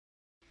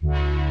Mario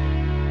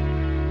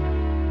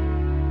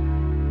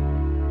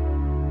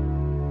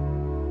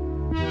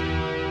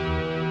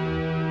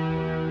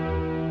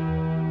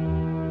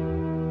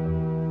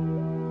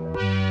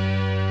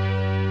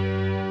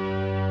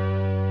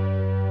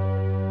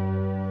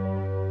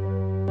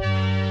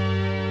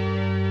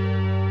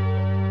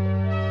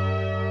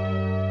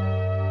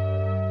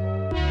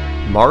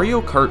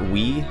Kart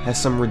Wii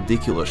has some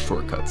ridiculous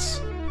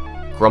shortcuts.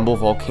 Grumble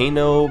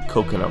Volcano,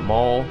 Coconut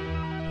Mall.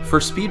 For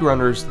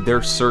speedrunners,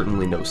 they're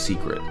certainly no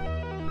secret.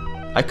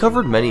 I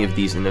covered many of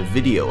these in a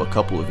video a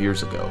couple of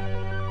years ago,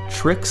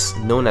 tricks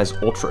known as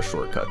ultra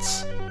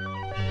shortcuts.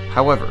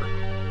 However,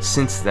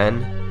 since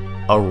then,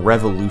 a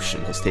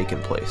revolution has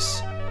taken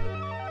place.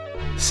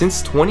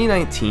 Since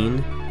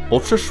 2019,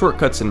 ultra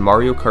shortcuts in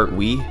Mario Kart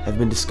Wii have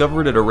been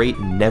discovered at a rate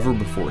never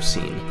before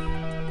seen.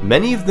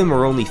 Many of them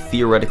are only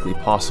theoretically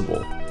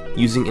possible,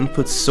 using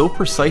inputs so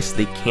precise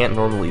they can't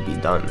normally be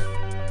done,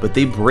 but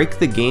they break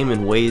the game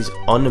in ways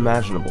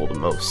unimaginable to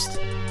most.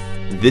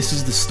 This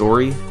is the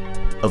story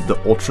of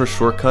the Ultra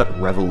Shortcut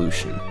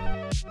Revolution.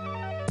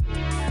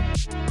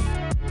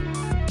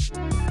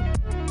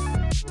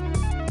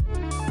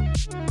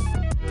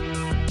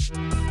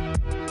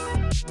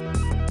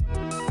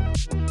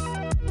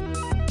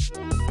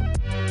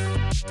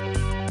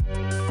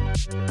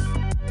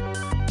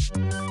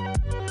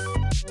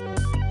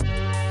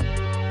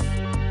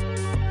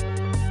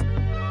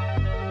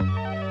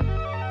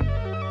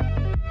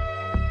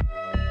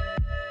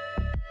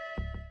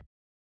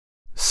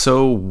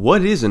 So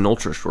what is an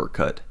ultra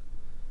shortcut?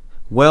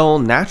 Well,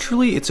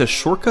 naturally it's a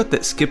shortcut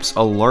that skips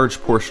a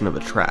large portion of a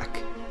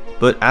track,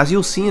 but as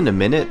you'll see in a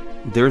minute,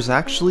 there's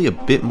actually a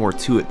bit more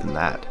to it than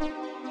that.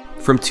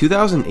 From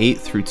 2008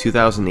 through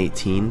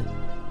 2018,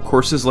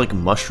 courses like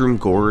Mushroom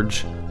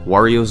Gorge,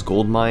 Wario's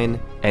Gold Mine,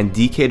 and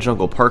DK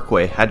Jungle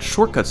Parkway had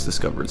shortcuts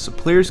discovered so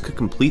players could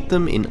complete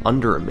them in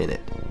under a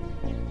minute.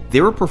 They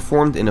were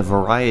performed in a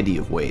variety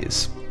of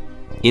ways.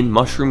 In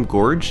Mushroom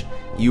Gorge,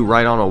 you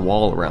ride on a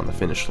wall around the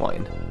finish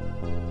line.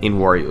 In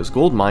Wario's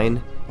Gold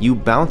Mine, you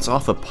bounce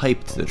off a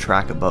pipe to the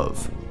track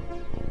above.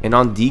 And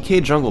on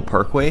DK Jungle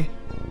Parkway,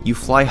 you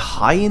fly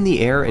high in the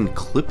air and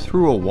clip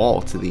through a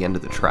wall to the end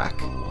of the track.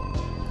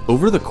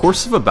 Over the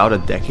course of about a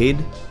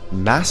decade,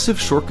 massive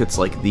shortcuts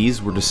like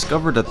these were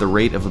discovered at the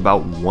rate of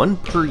about one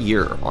per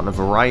year on a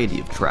variety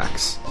of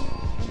tracks.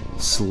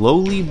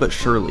 Slowly but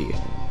surely,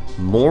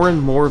 more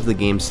and more of the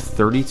game's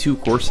 32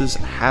 courses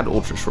had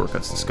ultra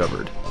shortcuts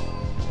discovered.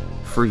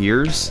 For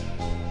years,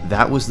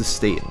 that was the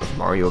state of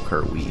Mario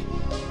Kart Wii.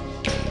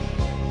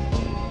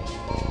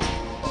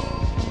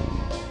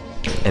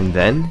 And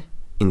then,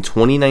 in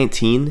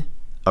 2019,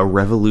 a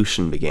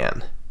revolution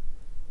began.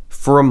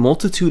 For a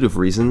multitude of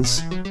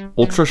reasons,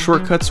 ultra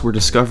shortcuts were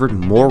discovered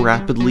more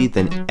rapidly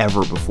than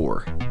ever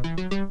before.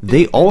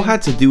 They all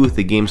had to do with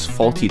the game's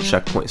faulty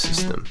checkpoint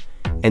system,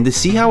 and to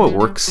see how it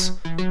works,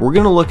 we're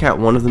going to look at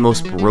one of the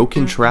most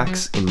broken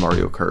tracks in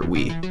Mario Kart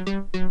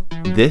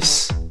Wii.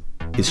 This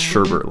is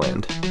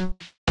Sherbert-Land.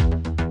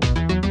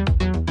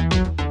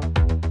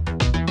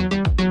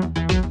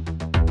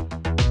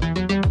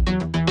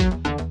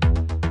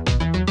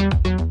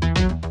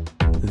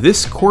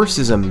 This course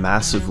is a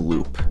massive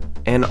loop,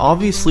 and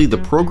obviously the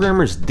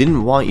programmers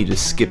didn't want you to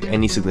skip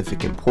any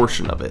significant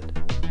portion of it.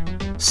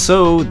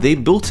 So they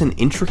built an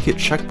intricate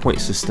checkpoint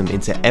system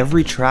into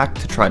every track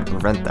to try to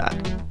prevent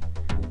that.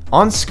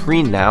 On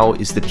screen now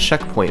is the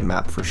checkpoint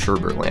map for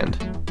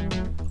Sherbert-Land.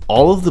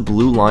 All of the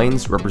blue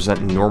lines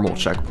represent normal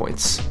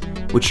checkpoints,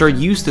 which are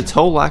used to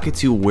tell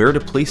Lakitu where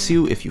to place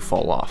you if you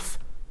fall off.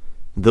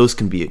 Those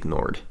can be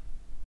ignored.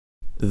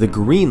 The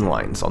green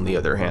lines, on the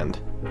other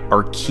hand,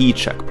 are key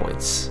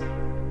checkpoints.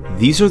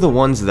 These are the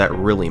ones that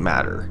really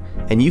matter,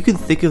 and you can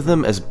think of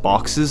them as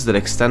boxes that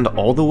extend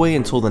all the way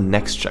until the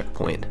next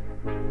checkpoint.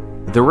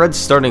 The red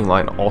starting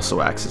line also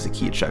acts as a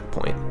key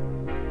checkpoint.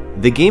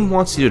 The game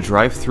wants you to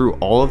drive through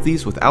all of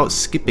these without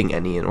skipping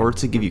any in order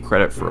to give you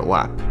credit for a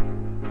lap.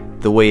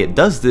 The way it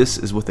does this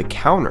is with a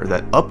counter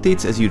that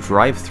updates as you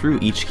drive through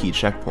each key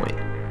checkpoint.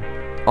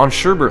 On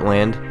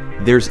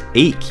Sherbert-Land, there's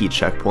 8 key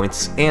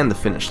checkpoints and the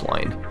finish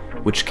line,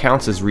 which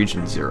counts as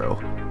Region 0.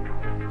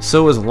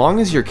 So as long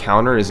as your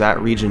counter is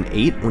at Region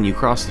 8 when you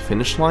cross the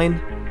finish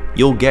line,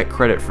 you'll get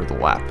credit for the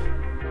lap.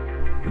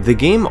 The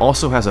game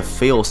also has a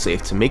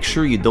failsafe to make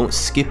sure you don't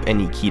skip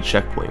any key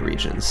checkpoint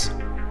regions.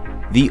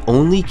 The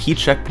only key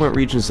checkpoint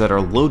regions that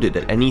are loaded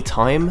at any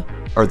time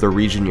are the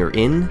region you're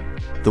in,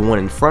 the one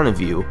in front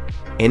of you,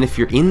 and if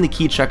you're in the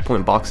key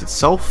checkpoint box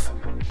itself,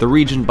 the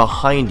region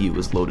behind you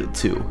is loaded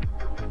too.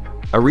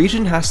 A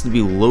region has to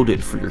be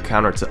loaded for your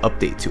counter to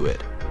update to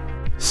it.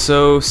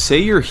 So say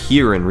you're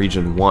here in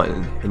Region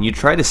 1, and you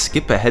try to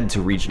skip ahead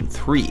to Region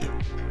 3.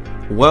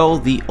 Well,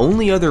 the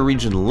only other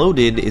region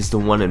loaded is the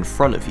one in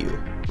front of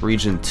you,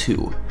 Region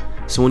 2.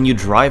 So when you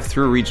drive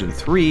through Region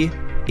 3,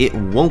 it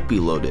won't be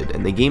loaded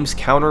and the game's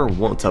counter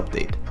won't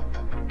update.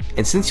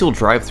 And since you'll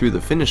drive through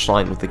the finish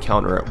line with the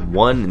counter at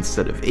 1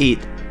 instead of 8,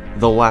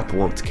 the lap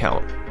won't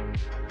count.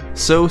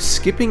 So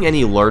skipping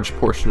any large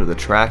portion of the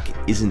track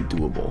isn't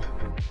doable.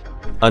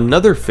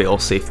 Another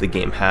failsafe the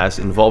game has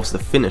involves the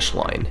finish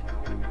line.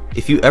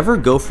 If you ever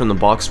go from the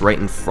box right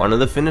in front of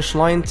the finish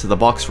line to the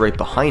box right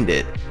behind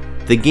it,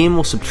 the game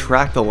will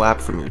subtract a lap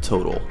from your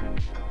total.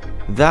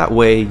 That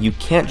way, you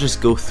can't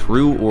just go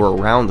through or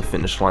around the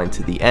finish line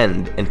to the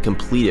end and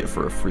complete it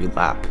for a free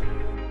lap.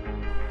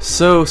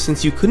 So,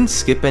 since you couldn't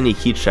skip any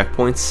key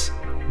checkpoints,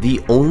 the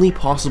only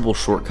possible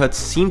shortcuts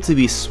seem to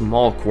be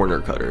small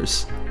corner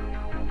cutters.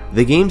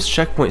 The game's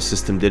checkpoint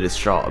system did its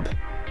job,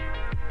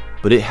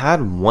 but it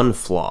had one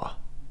flaw.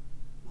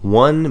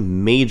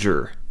 One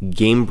major,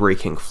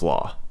 game-breaking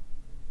flaw.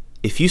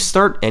 If you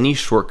start any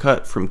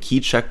shortcut from key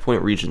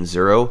checkpoint region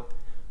 0,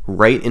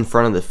 right in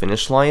front of the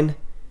finish line,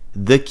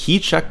 the key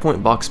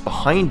checkpoint box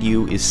behind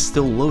you is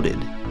still loaded,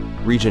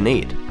 region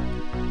 8.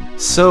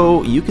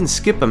 So you can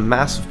skip a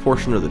massive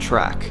portion of the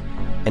track,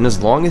 and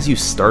as long as you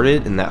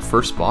started in that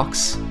first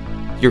box,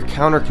 your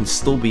counter can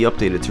still be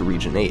updated to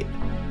region 8,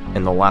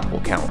 and the lap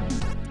will count.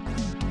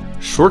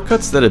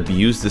 Shortcuts that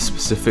abuse this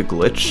specific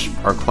glitch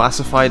are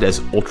classified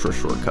as ultra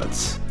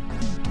shortcuts.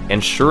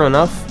 And sure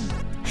enough,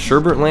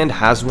 Sherbertland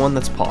has one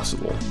that's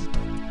possible.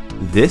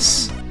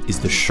 This is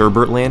the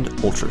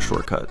Sherbertland Ultra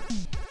Shortcut.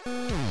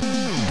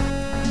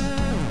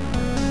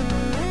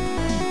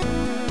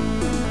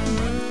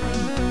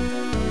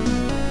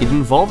 It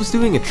involves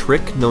doing a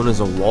trick known as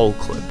a wall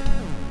clip.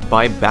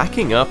 By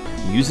backing up,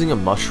 using a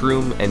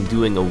mushroom, and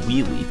doing a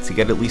wheelie to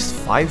get at least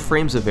 5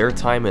 frames of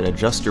airtime and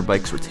adjust your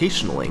bike's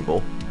rotational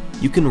angle,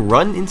 you can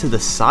run into the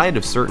side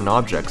of certain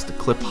objects to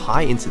clip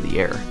high into the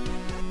air.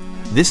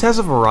 This has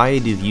a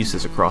variety of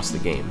uses across the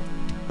game,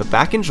 but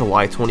back in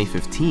July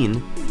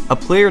 2015, a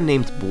player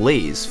named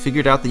Blaze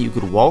figured out that you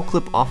could wall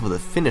clip off of the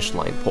finish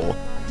line pole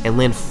and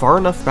land far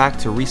enough back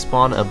to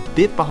respawn a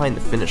bit behind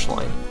the finish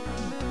line.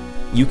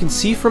 You can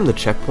see from the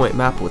checkpoint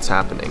map what's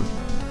happening.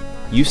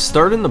 You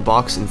start in the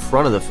box in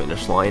front of the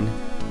finish line,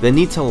 then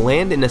need to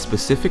land in a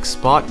specific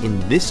spot in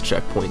this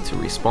checkpoint to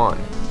respawn.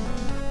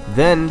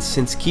 Then,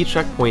 since key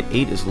checkpoint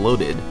 8 is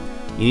loaded,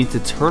 you need to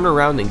turn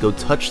around and go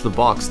touch the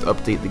box to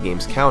update the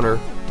game's counter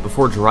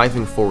before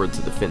driving forward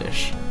to the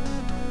finish.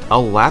 A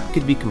lap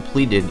could be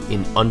completed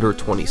in under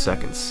 20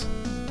 seconds.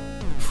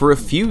 For a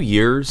few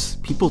years,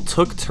 people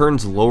took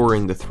turns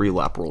lowering the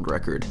 3-lap world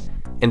record,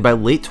 and by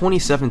late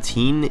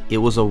 2017, it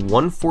was a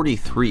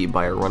 1:43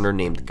 by a runner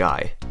named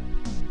Guy.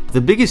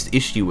 The biggest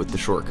issue with the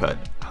shortcut,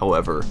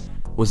 however,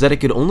 was that it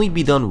could only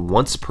be done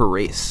once per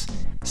race,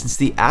 since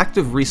the act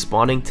of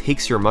respawning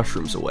takes your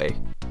mushrooms away,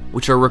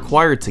 which are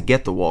required to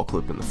get the wall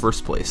clip in the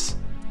first place.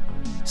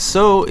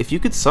 So if you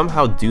could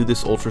somehow do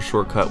this ultra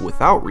shortcut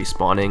without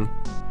respawning,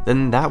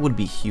 then that would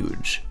be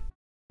huge.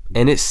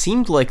 And it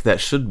seemed like that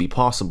should be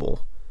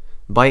possible.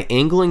 By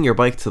angling your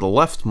bike to the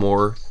left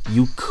more,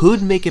 you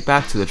could make it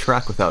back to the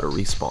track without a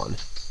respawn.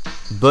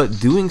 But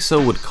doing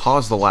so would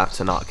cause the lap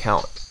to not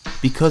count,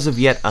 because of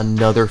yet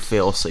another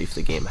failsafe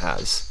the game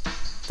has,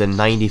 the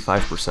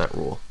 95%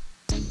 rule.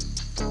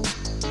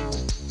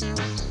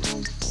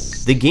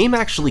 The game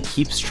actually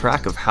keeps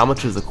track of how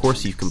much of the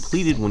course you've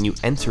completed when you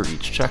enter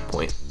each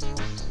checkpoint,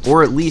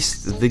 or at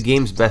least the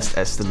game's best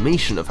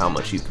estimation of how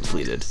much you've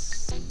completed.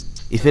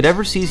 If it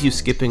ever sees you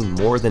skipping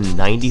more than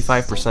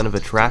 95% of a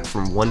track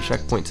from one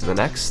checkpoint to the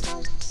next,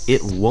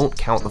 it won't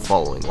count the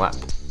following lap.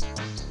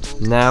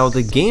 Now,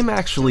 the game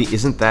actually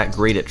isn't that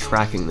great at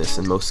tracking this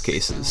in most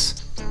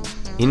cases.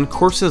 In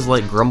courses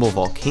like Grumble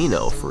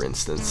Volcano, for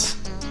instance,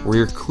 where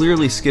you're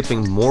clearly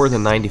skipping more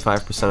than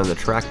 95% of the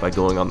track by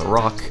going on the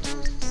rock,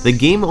 the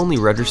game only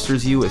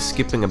registers you as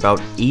skipping about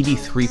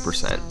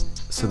 83%,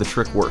 so the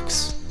trick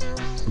works.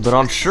 But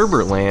on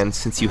Sherbertland,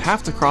 since you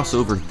have to cross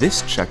over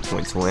this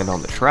checkpoint to land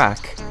on the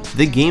track,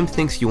 the game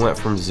thinks you went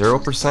from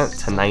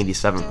 0% to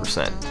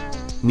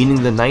 97%,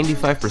 meaning the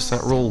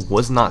 95% rule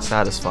was not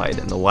satisfied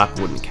and the lap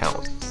wouldn't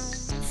count.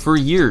 For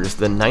years,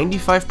 the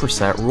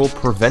 95% rule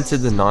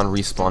prevented the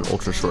non-respawn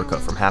ultra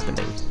shortcut from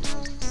happening.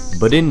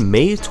 But in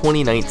May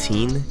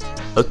 2019,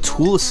 a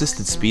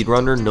tool-assisted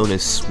speedrunner known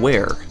as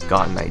Swear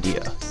got an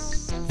idea.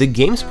 The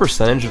game's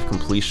percentage of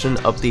completion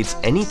updates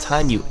any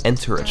time you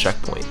enter a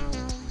checkpoint.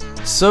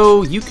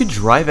 So you could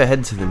drive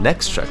ahead to the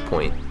next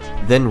checkpoint,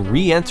 then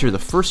re-enter the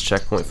first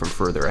checkpoint from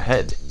further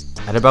ahead,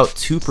 at about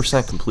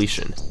 2%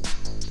 completion.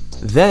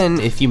 Then,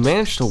 if you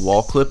manage to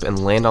wall clip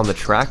and land on the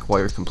track while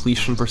your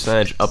completion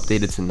percentage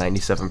updated to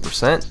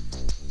 97%,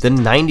 the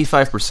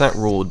 95%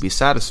 rule would be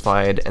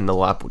satisfied and the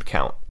lap would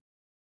count.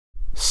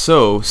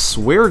 So,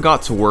 Swear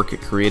got to work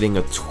at creating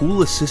a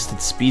tool-assisted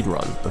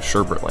speedrun of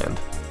Sherbertland.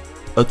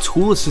 A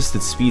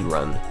tool-assisted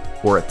speedrun,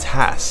 or a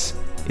TAS,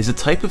 is a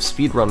type of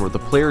speedrun where the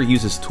player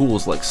uses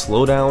tools like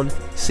slowdown,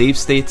 save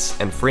states,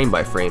 and frame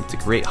by frame to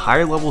create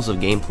higher levels of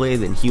gameplay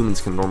than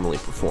humans can normally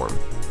perform.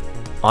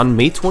 On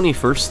May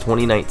 21st,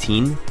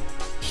 2019,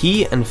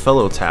 he and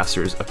fellow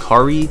tassers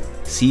Akari,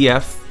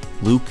 CF,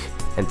 Luke,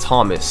 and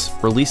Thomas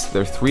released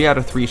their 3 out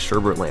of 3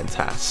 Sherbertland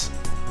TAS,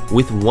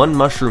 with 1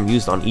 mushroom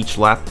used on each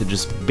lap to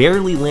just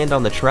barely land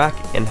on the track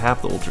and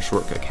have the ultra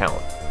shortcut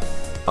count.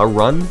 A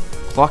run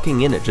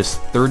clocking in at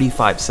just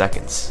 35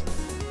 seconds.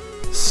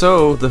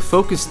 So the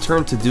focus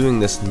turned to doing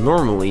this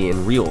normally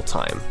in real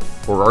time,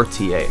 or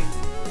RTA.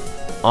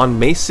 On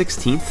May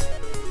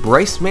 16th,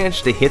 Bryce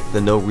managed to hit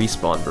the no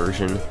respawn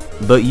version,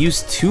 but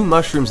used 2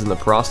 mushrooms in the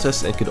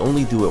process and could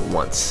only do it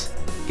once,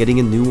 getting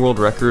a new world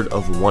record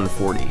of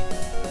 140.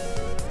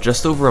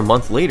 Just over a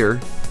month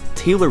later,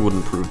 Taylor would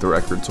improve the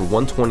record to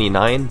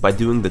 129 by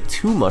doing the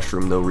 2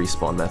 mushroom no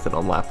respawn method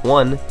on lap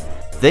 1,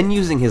 then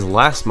using his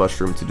last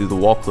mushroom to do the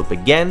wall clip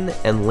again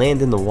and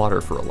land in the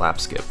water for a lap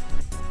skip.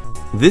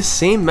 This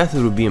same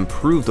method would be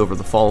improved over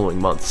the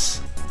following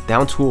months,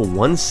 down to a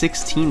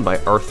 116 by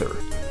Arthur,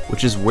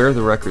 which is where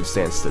the record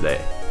stands today.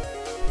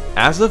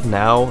 As of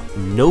now,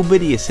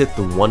 nobody has hit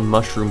the 1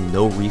 mushroom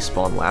no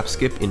respawn lap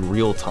skip in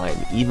real time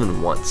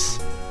even once.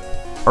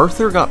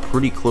 Arthur got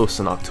pretty close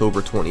in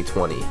October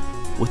 2020,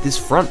 with his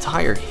front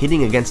tire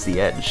hitting against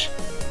the edge,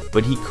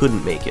 but he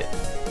couldn't make it.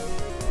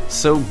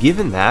 So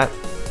given that,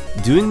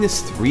 doing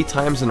this 3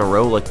 times in a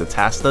row like the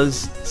task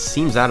does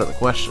seems out of the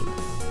question.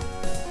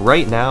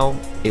 Right now,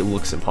 it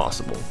looks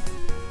impossible.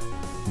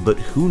 But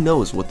who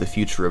knows what the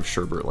future of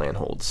Sherbert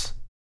holds.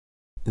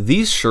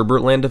 These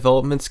Sherbert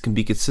developments can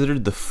be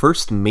considered the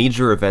first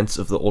major events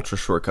of the Ultra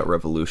Shortcut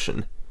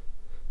revolution.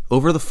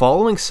 Over the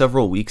following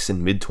several weeks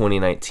in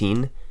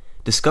mid-2019,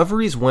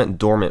 discoveries went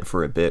dormant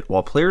for a bit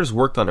while players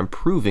worked on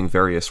improving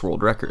various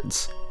world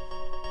records.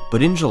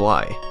 But in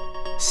July,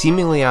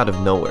 seemingly out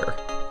of nowhere,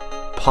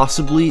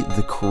 possibly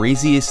the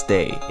craziest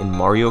day in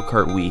Mario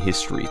Kart Wii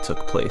history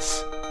took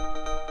place.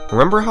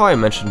 Remember how I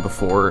mentioned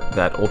before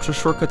that Ultra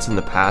Shortcuts in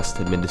the past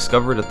had been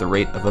discovered at the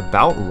rate of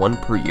about 1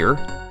 per year?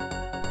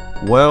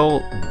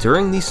 Well,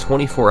 during these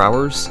 24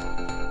 hours,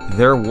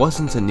 there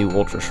wasn't a new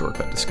Ultra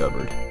Shortcut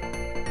discovered.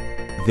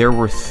 There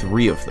were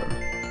 3 of them.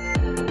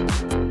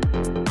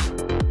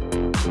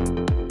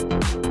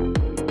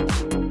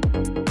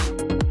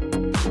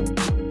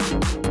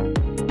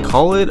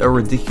 Call it a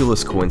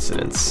ridiculous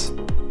coincidence.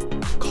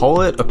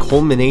 Call it a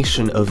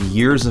culmination of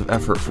years of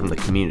effort from the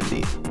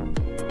community.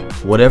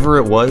 Whatever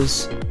it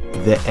was,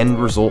 the end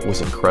result was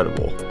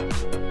incredible.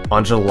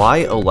 On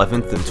July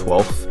 11th and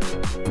 12th,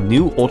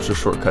 new Ultra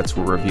Shortcuts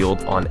were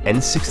revealed on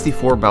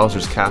N64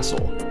 Bowser's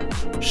Castle,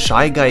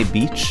 Shy Guy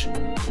Beach,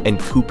 and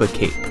Koopa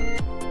Cape.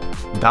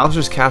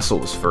 Bowser's Castle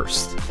was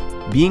first,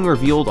 being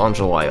revealed on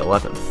July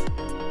 11th,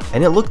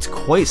 and it looked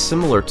quite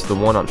similar to the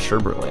one on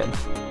Sherbert.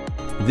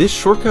 This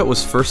shortcut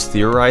was first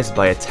theorized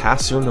by a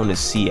tasser known as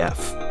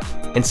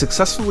CF, and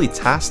successfully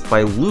tasked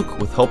by Luke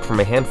with help from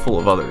a handful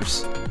of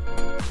others.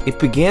 It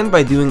began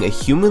by doing a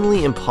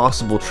humanly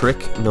impossible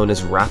trick known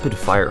as rapid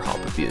fire hop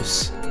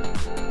abuse.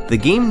 The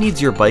game needs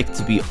your bike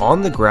to be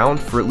on the ground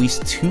for at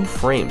least 2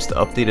 frames to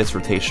update its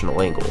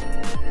rotational angle.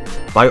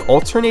 By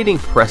alternating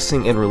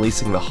pressing and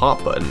releasing the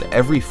hop button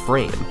every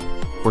frame,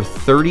 or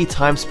 30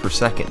 times per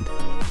second,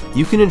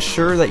 you can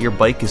ensure that your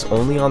bike is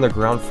only on the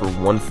ground for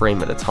 1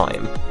 frame at a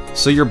time,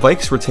 so your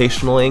bike's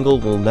rotational angle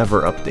will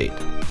never update.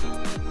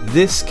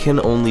 This can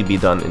only be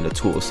done in a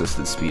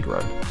tool-assisted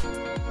speedrun.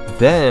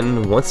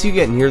 Then, once you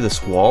get near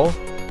this wall,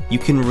 you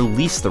can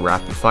release the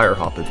rapid fire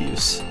hop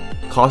abuse,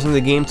 causing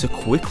the game to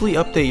quickly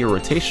update your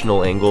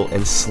rotational angle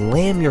and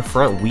slam your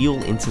front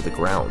wheel into the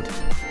ground.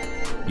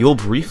 You'll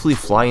briefly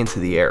fly into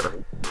the air,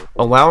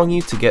 allowing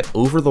you to get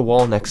over the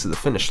wall next to the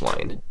finish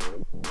line.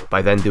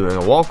 By then doing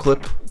a wall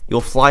clip, you'll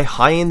fly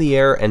high in the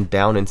air and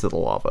down into the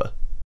lava.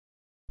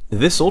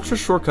 This Ultra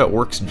Shortcut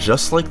works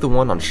just like the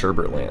one on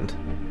Sherbert.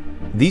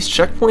 These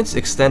checkpoints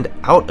extend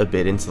out a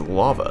bit into the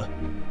lava,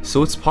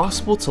 so it's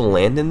possible to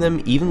land in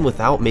them even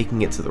without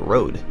making it to the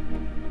road.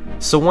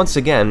 So once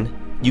again,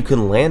 you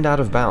can land out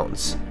of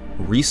bounds,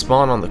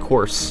 respawn on the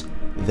course,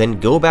 then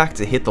go back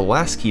to hit the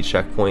last key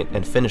checkpoint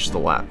and finish the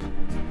lap.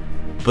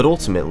 But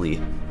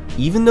ultimately,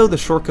 even though the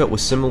shortcut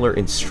was similar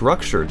in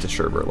structure to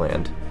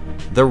Sherbert,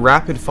 the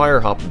rapid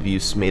fire hop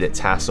abuse made it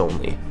task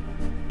only.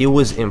 It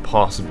was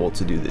impossible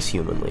to do this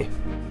humanly.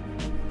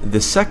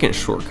 The second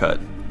shortcut,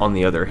 on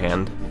the other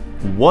hand,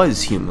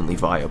 was humanly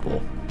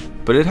viable,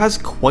 but it has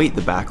quite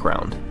the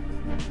background.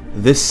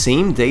 This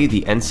same day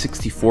the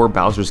N64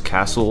 Bowser's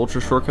Castle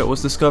Ultra Shortcut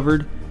was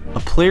discovered, a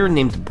player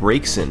named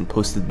Breakson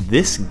posted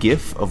this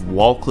gif of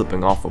wall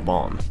clipping off a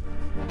bomb.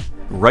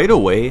 Right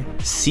away,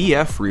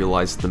 CF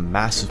realized the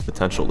massive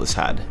potential this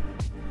had.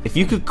 If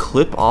you could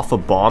clip off a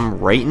bomb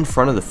right in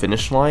front of the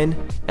finish line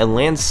and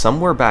land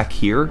somewhere back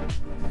here,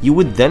 you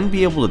would then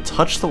be able to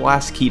touch the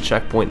last key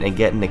checkpoint and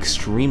get an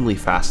extremely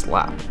fast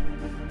lap.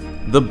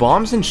 The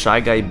bombs in Shy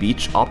Guy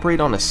Beach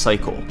operate on a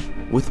cycle,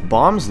 with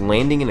bombs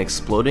landing and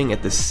exploding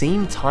at the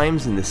same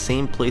times in the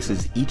same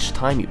places each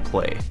time you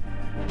play.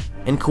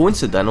 And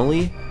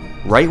coincidentally,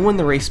 right when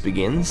the race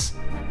begins,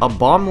 a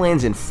bomb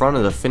lands in front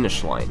of the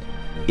finish line,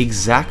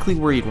 exactly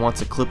where you'd want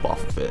to clip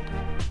off of it.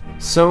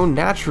 So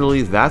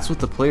naturally, that's what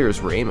the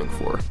players were aiming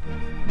for.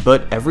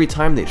 But every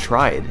time they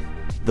tried,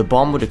 the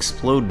bomb would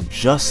explode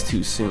just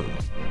too soon.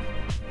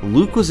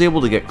 Luke was able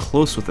to get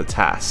close with the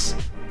task,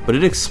 but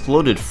it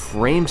exploded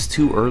frames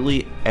too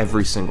early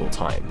every single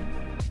time.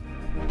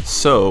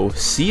 So,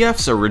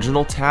 CF's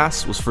original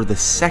task was for the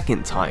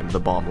second time the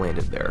bomb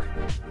landed there.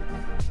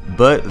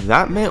 but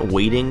that meant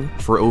waiting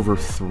for over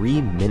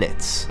 3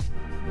 minutes.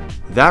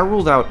 That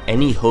ruled out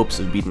any hopes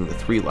of beating the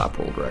 3-lap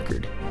world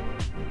record,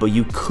 but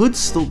you could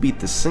still beat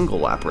the single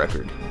lap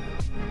record.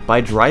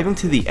 By driving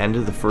to the end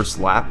of the first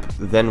lap,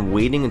 then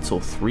waiting until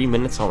 3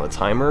 minutes on the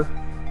timer,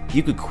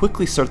 you could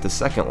quickly start the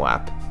second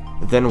lap,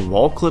 then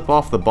wall clip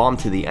off the bomb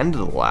to the end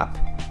of the lap,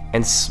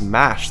 and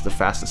smash the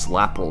fastest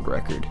lap world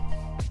record.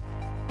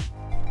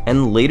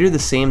 And later the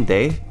same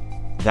day,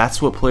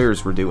 that's what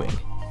players were doing.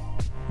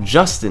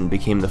 Justin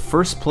became the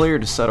first player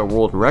to set a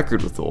world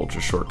record with the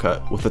Ultra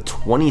Shortcut with a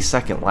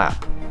 20-second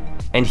lap,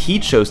 and he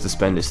chose to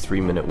spend his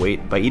 3-minute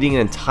wait by eating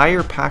an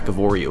entire pack of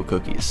Oreo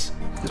cookies.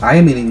 I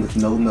am eating with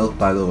no milk,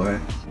 by the way.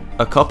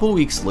 A couple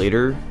weeks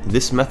later,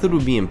 this method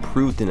would be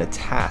improved in a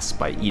task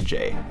by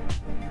EJ.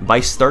 By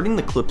starting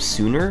the clip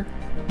sooner,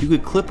 you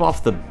could clip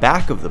off the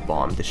back of the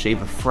bomb to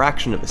shave a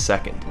fraction of a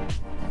second.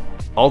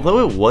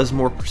 Although it was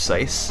more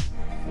precise,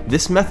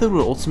 this method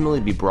would ultimately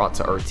be brought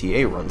to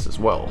RTA runs as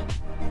well.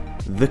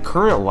 The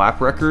current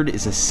lap record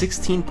is a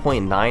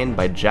 16.9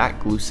 by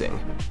Jack Glusing,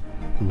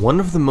 one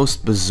of the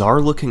most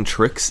bizarre looking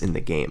tricks in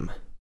the game.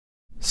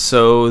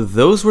 So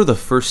those were the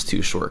first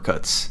 2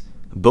 shortcuts,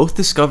 both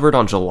discovered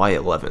on July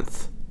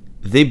 11th.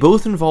 They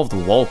both involved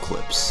wall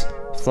clips,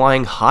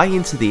 flying high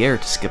into the air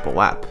to skip a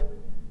lap.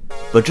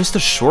 But just a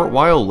short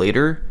while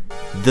later,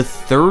 the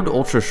 3rd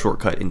Ultra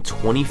Shortcut in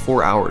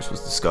 24 hours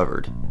was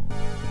discovered.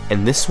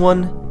 And this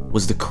one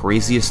was the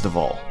craziest of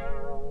all.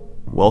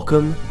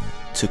 Welcome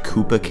to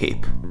Koopa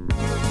Cape.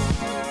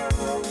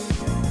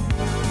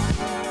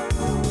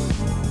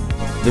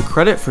 The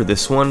credit for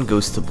this one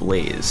goes to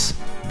Blaze,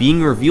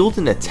 being revealed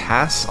in a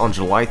task on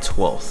July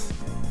 12th.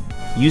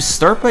 You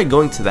start by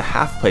going to the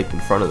half pipe in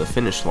front of the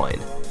finish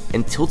line,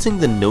 and tilting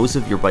the nose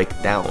of your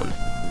bike down.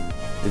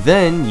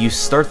 Then you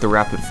start the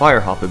rapid fire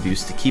hop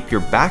abuse to keep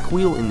your back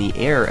wheel in the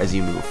air as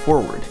you move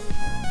forward.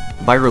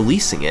 By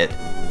releasing it,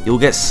 you'll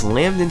get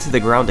slammed into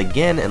the ground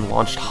again and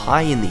launched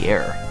high in the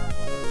air.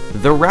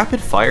 The rapid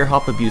fire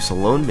hop abuse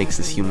alone makes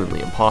this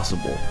humanly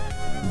impossible,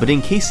 but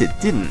in case it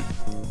didn't,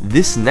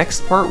 this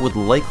next part would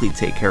likely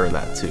take care of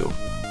that too.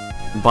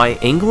 By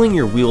angling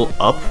your wheel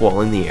up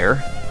while in the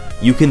air,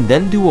 you can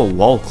then do a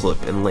wall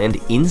clip and land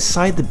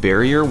inside the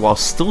barrier while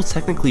still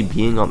technically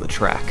being on the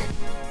track.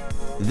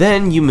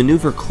 Then you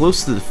maneuver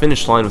close to the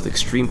finish line with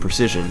extreme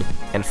precision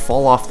and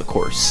fall off the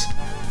course.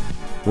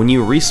 When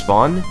you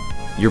respawn,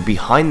 you're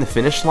behind the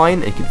finish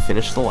line and can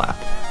finish the lap.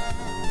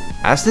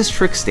 As this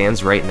trick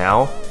stands right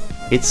now,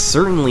 it's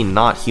certainly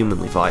not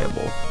humanly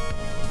viable.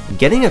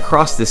 Getting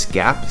across this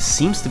gap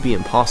seems to be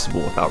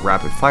impossible without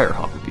rapid fire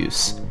hop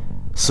abuse,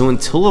 so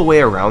until a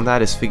way around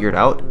that is figured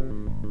out,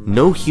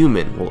 no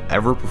human will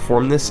ever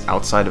perform this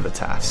outside of a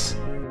task.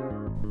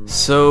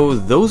 So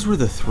those were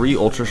the 3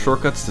 Ultra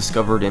Shortcuts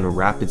discovered in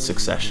rapid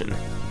succession.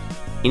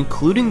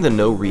 Including the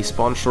no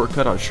respawn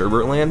shortcut on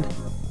Sherbertland,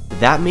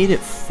 that made it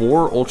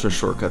 4 Ultra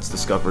Shortcuts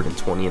discovered in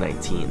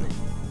 2019.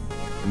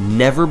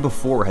 Never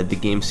before had the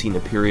game seen a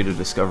period of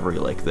discovery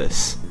like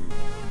this.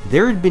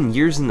 There had been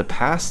years in the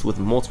past with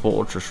multiple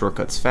Ultra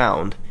Shortcuts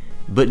found,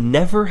 but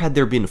never had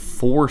there been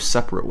 4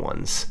 separate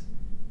ones.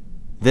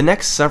 The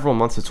next several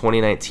months of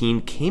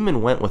 2019 came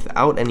and went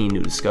without any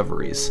new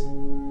discoveries,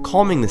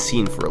 calming the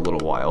scene for a little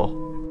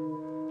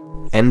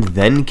while. And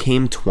then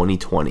came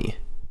 2020.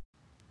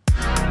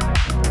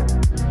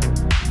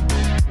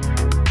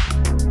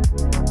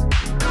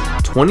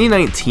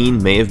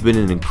 "2019 may have been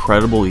an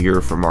incredible year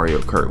for Mario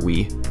Kart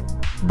Wii,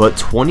 but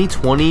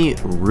 2020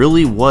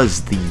 really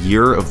was the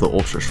year of the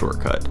Ultra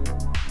Shortcut.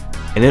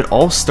 And it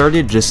all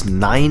started just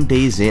 9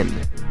 days in,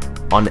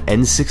 on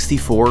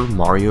N64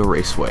 Mario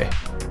Raceway.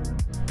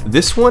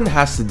 This one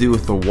has to do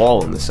with the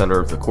wall in the center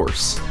of the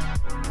course.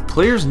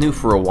 Players knew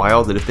for a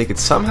while that if they could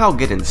somehow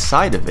get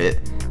inside of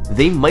it,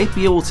 they might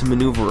be able to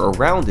maneuver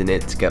around in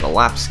it to get a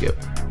lap skip.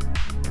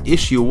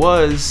 Issue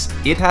was,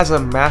 it has a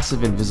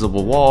massive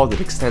invisible wall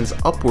that extends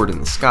upward in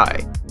the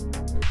sky.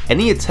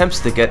 Any attempts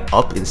to get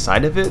up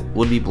inside of it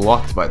would be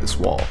blocked by this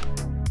wall.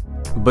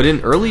 But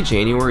in early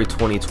January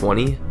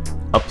 2020,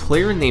 a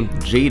player named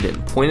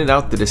Jaden pointed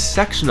out that a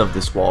section of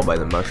this wall by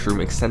the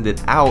mushroom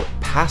extended out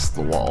past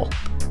the wall,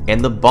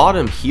 and the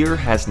bottom here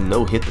has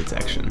no hit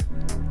detection.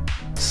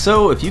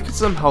 So if you could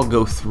somehow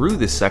go through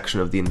this section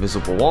of the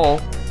invisible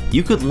wall,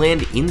 you could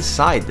land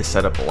inside to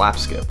set up a lap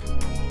skip.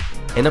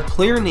 And a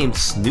player named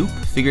Snoop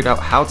figured out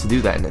how to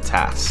do that in a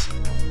task,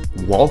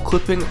 wall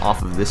clipping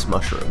off of this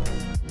mushroom.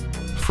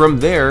 From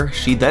there,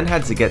 she then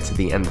had to get to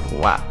the end of the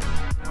lap.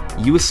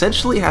 You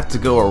essentially have to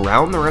go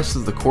around the rest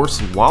of the course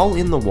while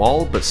in the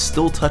wall but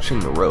still touching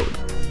the road.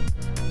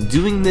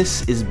 Doing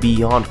this is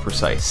beyond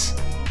precise.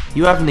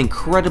 You have an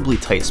incredibly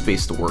tight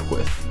space to work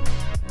with.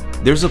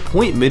 There's a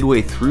point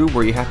midway through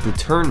where you have to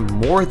turn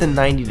more than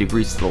 90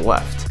 degrees to the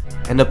left,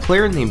 and a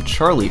player named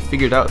Charlie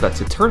figured out that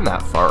to turn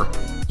that far,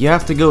 you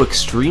have to go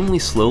extremely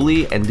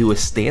slowly and do a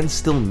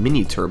standstill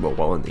mini turbo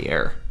while in the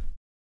air.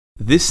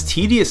 This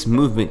tedious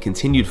movement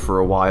continued for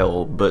a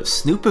while, but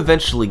Snoop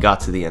eventually got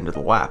to the end of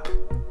the lap.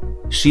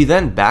 She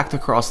then backed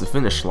across the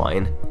finish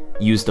line,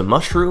 used a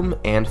mushroom,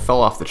 and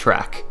fell off the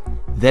track,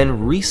 then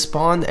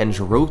respawned and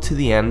drove to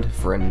the end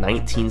for a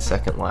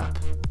 19-second lap.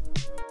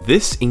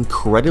 This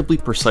incredibly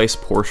precise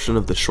portion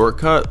of the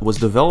shortcut was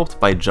developed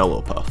by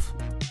Jello Puff.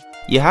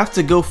 You have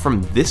to go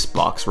from this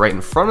box right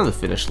in front of the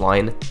finish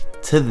line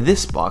to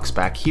this box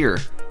back here,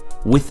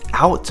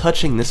 without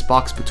touching this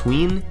box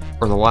between,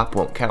 or the lap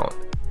won't count.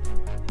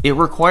 It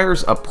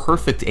requires a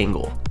perfect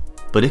angle,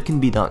 but it can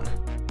be done.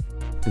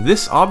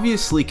 This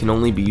obviously can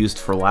only be used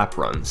for lap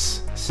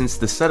runs, since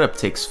the setup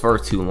takes far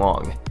too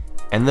long,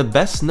 and the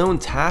best known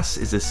task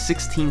is a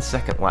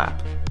 16-second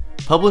lap,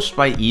 published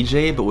by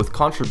EJ but with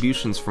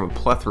contributions from a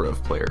plethora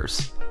of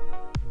players.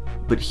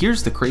 But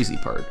here's the crazy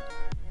part.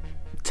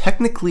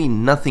 Technically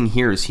nothing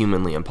here is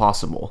humanly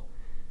impossible.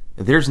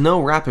 There's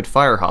no rapid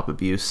fire hop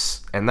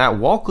abuse, and that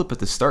wall clip at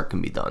the start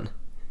can be done.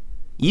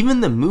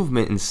 Even the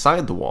movement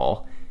inside the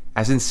wall,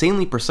 as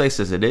insanely precise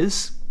as it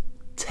is,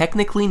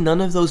 technically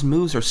none of those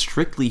moves are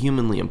strictly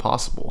humanly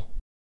impossible.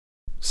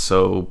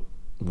 So,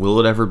 will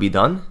it ever be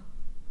done?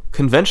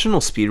 Conventional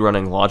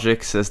speedrunning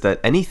logic says that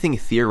anything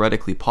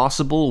theoretically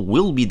possible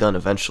will be done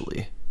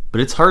eventually,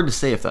 but it's hard to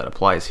say if that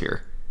applies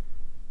here.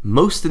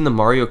 Most in the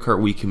Mario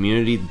Kart Wii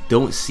community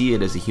don't see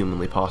it as a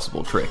humanly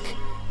possible trick,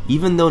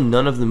 even though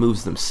none of the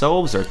moves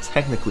themselves are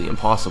technically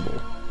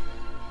impossible.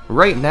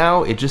 Right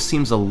now, it just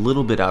seems a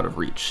little bit out of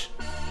reach.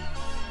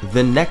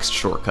 The next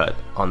shortcut,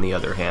 on the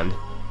other hand,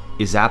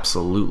 is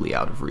absolutely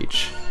out of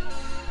reach.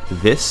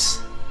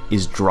 This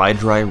is Dry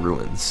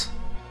Ruins.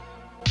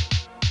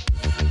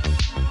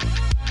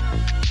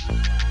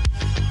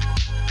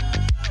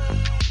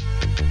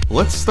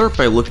 Let's start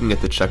by looking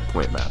at the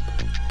checkpoint map.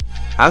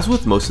 As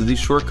with most of these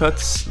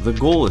shortcuts, the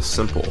goal is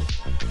simple.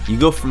 You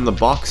go from the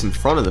box in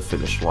front of the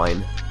finish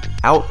line,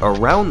 out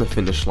around the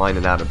finish line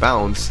and out of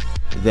bounds,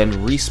 then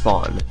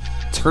respawn,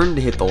 turn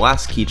to hit the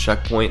last key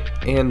checkpoint,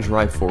 and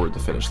drive forward to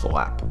finish the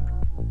lap.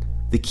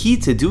 The key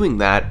to doing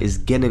that is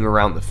getting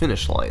around the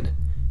finish line,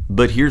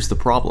 but here's the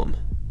problem.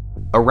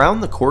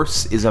 Around the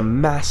course is a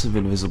massive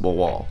invisible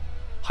wall,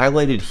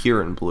 highlighted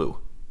here in blue.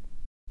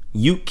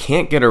 You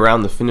can't get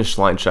around the finish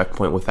line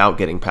checkpoint without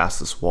getting past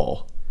this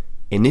wall,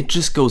 and it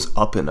just goes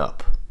up and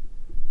up.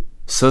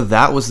 So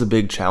that was the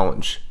big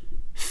challenge.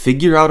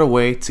 Figure out a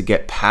way to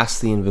get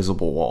past the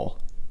invisible wall.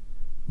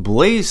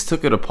 Blaze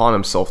took it upon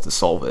himself to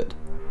solve it.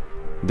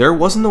 There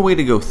wasn't a way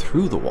to go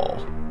through the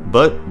wall,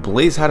 but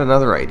Blaze had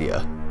another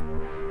idea.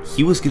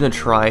 He was gonna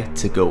try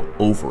to go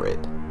over it.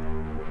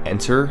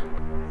 Enter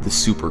the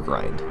super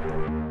grind.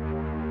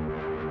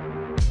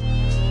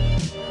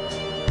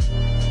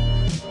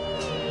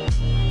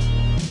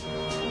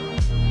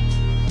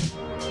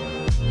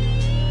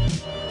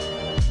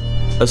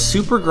 A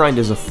super grind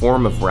is a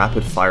form of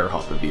rapid fire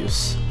hop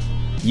abuse.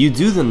 You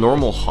do the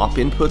normal hop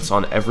inputs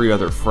on every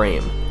other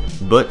frame,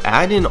 but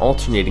add in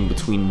alternating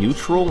between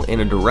neutral and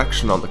a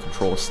direction on the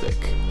control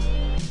stick.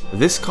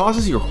 This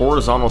causes your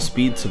horizontal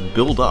speed to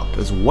build up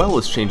as well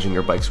as changing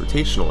your bike's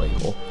rotational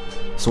angle,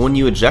 so when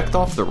you eject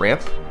off the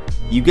ramp,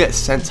 you get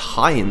sent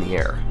high in the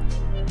air.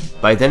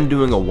 By then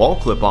doing a wall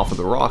clip off of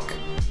the rock,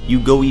 you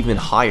go even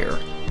higher,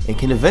 and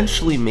can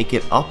eventually make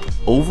it up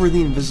over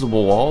the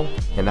invisible wall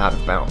and out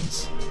of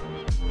bounds.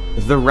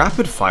 The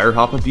rapid fire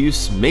hop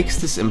abuse makes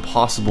this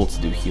impossible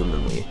to do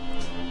humanly,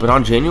 but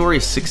on January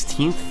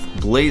 16th,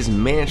 Blaze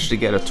managed to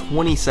get a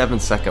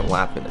 27-second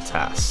lap in a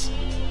task.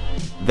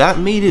 That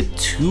made it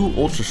 2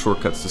 ultra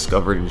shortcuts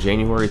discovered in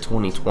January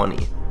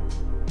 2020.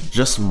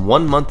 Just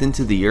 1 month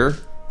into the year,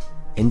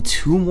 and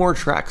 2 more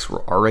tracks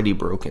were already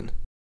broken.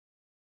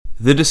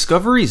 The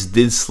discoveries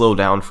did slow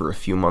down for a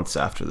few months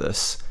after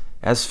this,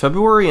 as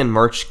February and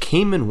March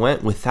came and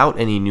went without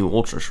any new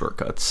ultra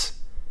shortcuts.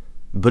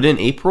 But in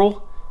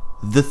April,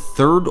 the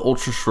 3rd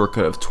ultra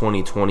shortcut of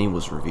 2020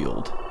 was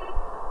revealed.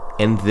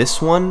 And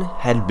this one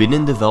had been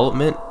in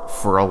development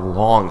for a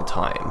long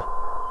time.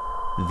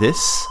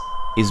 This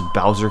is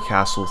Bowser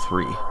Castle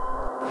 3.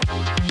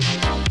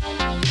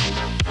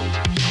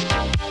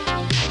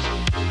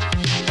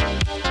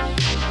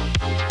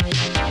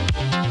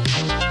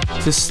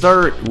 To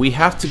start, we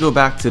have to go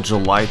back to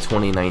July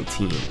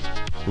 2019,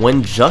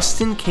 when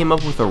Justin came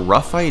up with a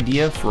rough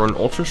idea for an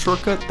ultra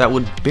shortcut that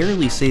would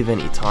barely save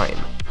any time.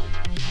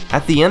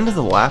 At the end of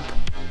the lap,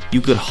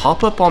 you could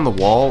hop up on the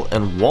wall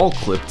and wall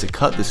clip to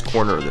cut this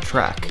corner of the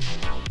track.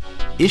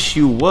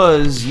 Issue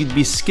was, you'd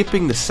be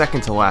skipping the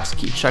second to last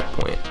key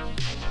checkpoint.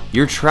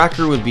 Your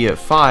tracker would be at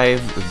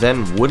 5,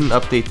 then wouldn't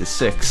update to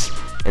 6,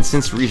 and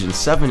since region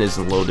 7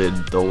 isn't loaded,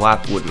 the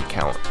lap wouldn't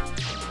count.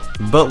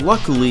 But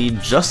luckily,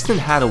 Justin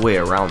had a way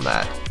around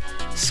that,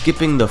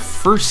 skipping the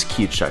first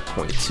key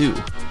checkpoint too.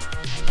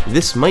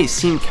 This might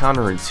seem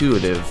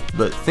counterintuitive,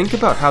 but think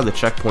about how the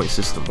checkpoint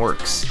system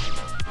works.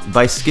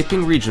 By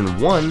skipping region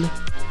 1,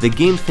 the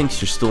game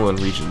thinks you're still in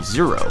region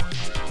 0,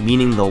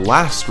 meaning the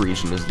last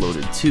region is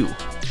loaded too.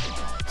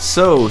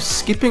 So,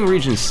 skipping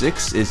region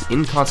 6 is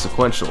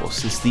inconsequential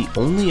since the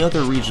only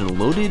other region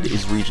loaded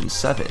is region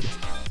 7,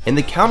 and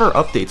the counter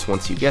updates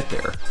once you get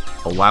there,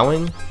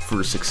 allowing for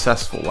a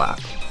successful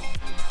lap.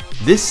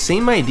 This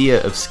same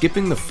idea of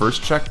skipping the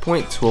first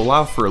checkpoint to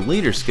allow for a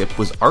later skip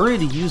was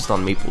already used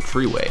on Maple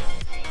Treeway,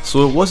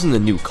 so it wasn't a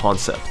new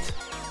concept.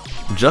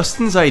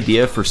 Justin's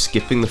idea for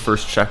skipping the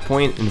first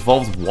checkpoint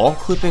involved wall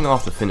clipping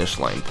off the finish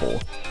line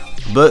pole,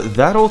 but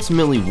that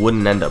ultimately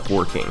wouldn't end up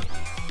working.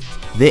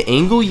 The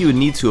angle you would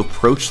need to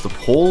approach the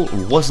pole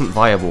wasn't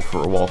viable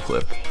for a wall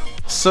clip,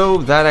 so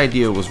that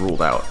idea was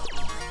ruled out.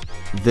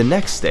 The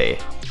next day,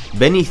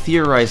 Benny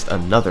theorized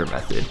another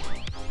method.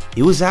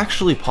 It was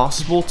actually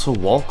possible to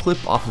wall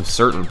clip off of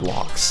certain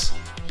blocks.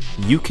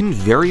 You can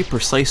very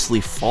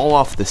precisely fall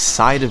off the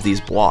side of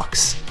these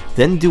blocks,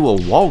 then do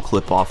a wall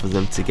clip off of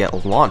them to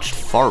get launched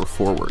far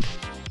forward.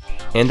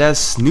 And as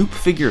Snoop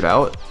figured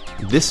out,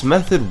 this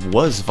method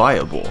was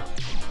viable,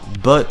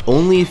 but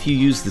only if you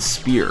use the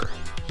spear,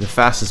 the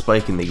fastest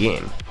bike in the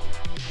game.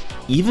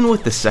 Even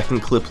with the second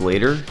clip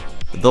later,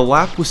 the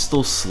lap was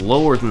still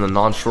slower than the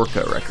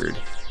non-shortcut record,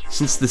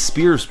 since the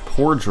spear's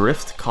poor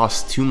drift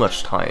cost too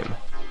much time.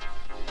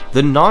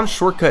 The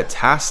non-shortcut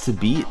task to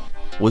beat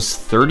was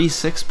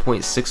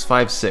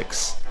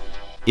 36.656.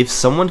 If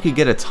someone could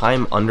get a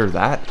time under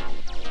that,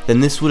 then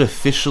this would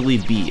officially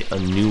be a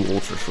new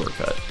ultra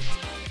shortcut.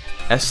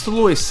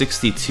 Estaloy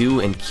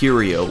 62 and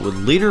Curio would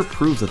later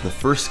prove that the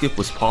first skip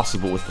was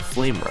possible with the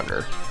Flame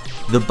Runner,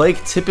 the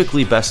bike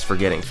typically best for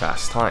getting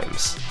fast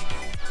times.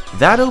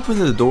 That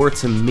opened the door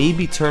to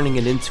maybe turning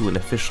it into an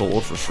official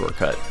ultra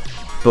shortcut,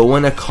 but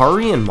when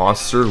Akari and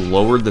Monster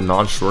lowered the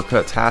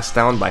non-shortcut task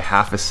down by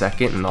half a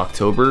second in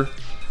October,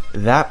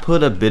 that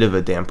put a bit of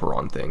a damper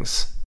on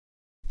things.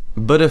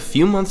 But a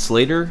few months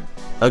later,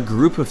 a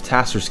group of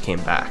taskers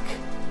came back.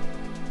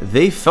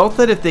 They felt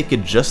that if they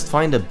could just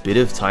find a bit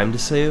of time to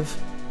save,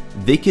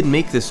 they could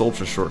make this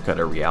ultra shortcut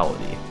a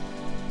reality.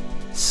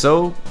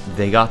 So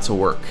they got to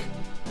work.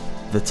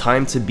 The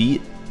time to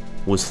beat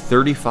was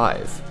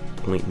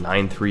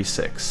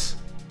 35.936.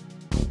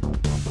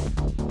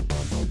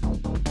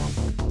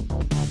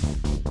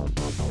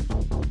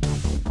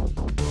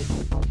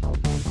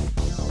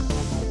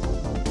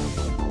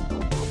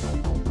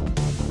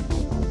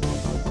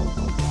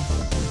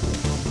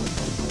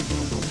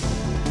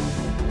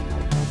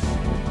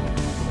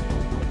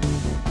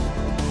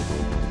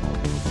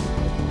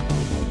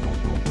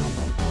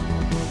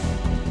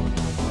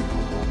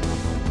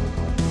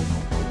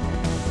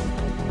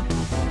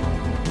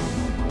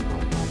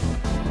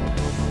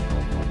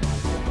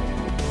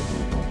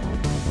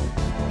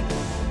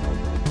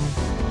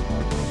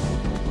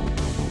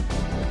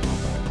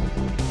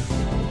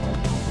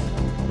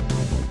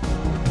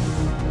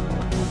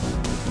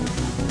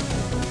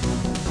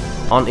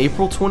 On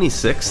April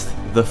 26th,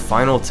 the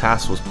final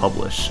task was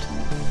published,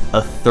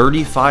 a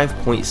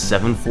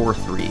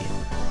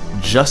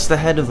 35.743, just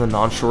ahead of the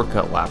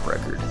non-shortcut lap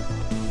record.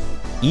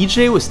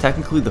 EJ was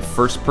technically the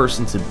first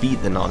person to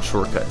beat the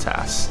non-shortcut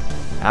task,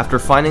 after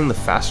finding the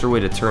faster way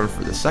to turn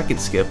for the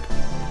second skip,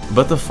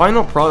 but the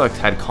final product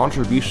had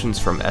contributions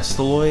from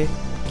Estaloy,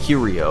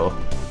 Curio,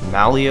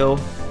 Malio,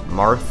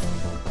 Marth,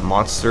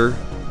 Monster,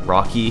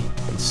 Rocky,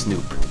 and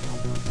Snoop.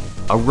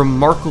 A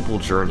remarkable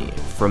journey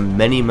from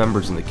many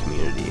members in the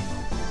community,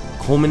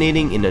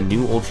 culminating in a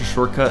new ultra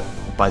shortcut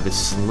by the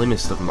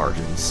slimmest of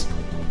margins,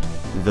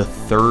 the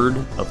third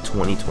of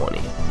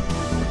 2020.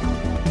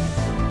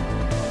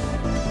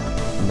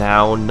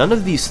 Now, none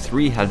of these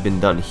three had been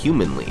done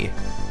humanly,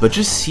 but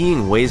just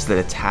seeing ways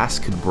that a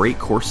task could break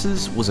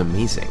courses was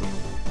amazing.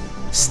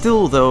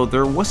 Still though,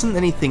 there wasn't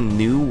anything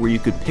new where you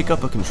could pick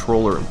up a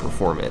controller and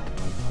perform it.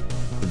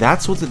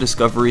 That's what the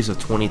discoveries of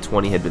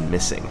 2020 had been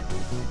missing.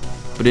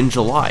 But in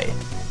July,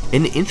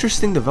 an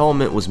interesting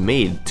development was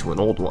made to an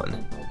old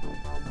one.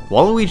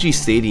 Waluigi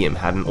Stadium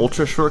had an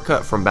ultra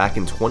shortcut from back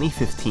in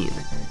 2015.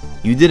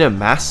 You did a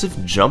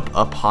massive jump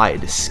up high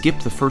to skip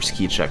the first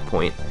key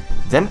checkpoint,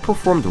 then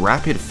performed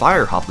rapid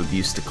fire hop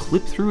abuse to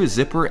clip through a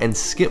zipper and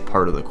skip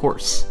part of the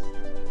course.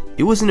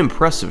 It was an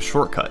impressive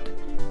shortcut,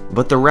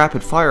 but the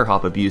rapid fire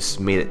hop abuse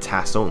made it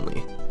task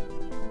only.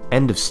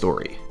 End of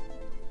story.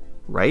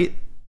 Right?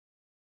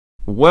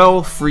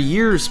 Well, for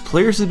years,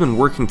 players have been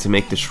working to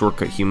make this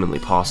shortcut humanly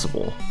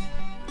possible.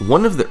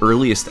 One of the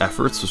earliest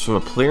efforts was from a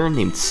player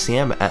named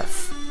Sam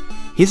F.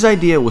 His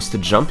idea was to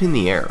jump in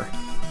the air,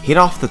 hit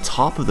off the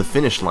top of the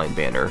finish line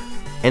banner,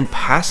 and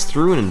pass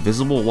through an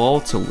invisible wall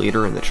to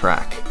later in the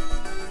track.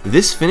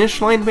 This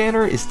finish line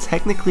banner is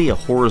technically a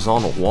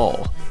horizontal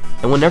wall,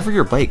 and whenever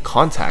your bike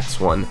contacts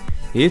one,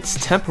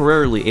 it's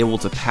temporarily able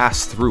to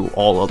pass through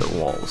all other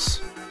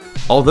walls.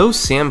 Although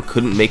Sam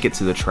couldn't make it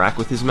to the track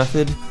with his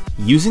method,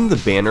 using the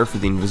banner for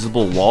the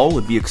invisible wall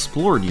would be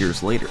explored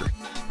years later.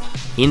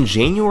 In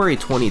January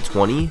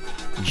 2020,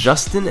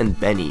 Justin and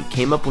Benny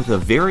came up with a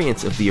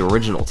variant of the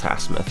original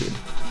task method.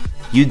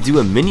 You'd do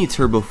a mini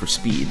turbo for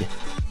speed,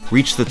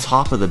 reach the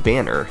top of the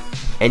banner,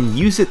 and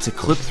use it to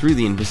clip through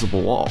the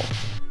invisible wall,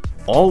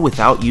 all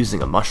without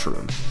using a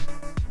mushroom.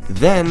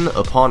 Then,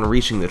 upon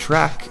reaching the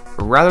track,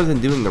 rather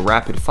than doing the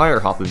rapid fire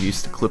hop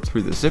abuse to clip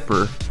through the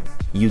zipper,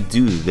 you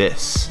do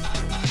this.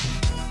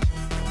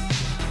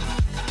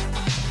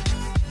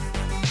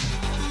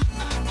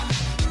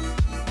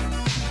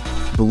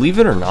 Believe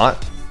it or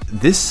not,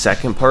 this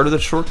second part of the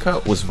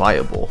shortcut was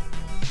viable.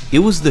 It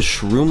was the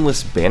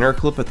shroomless banner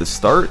clip at the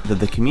start that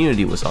the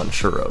community was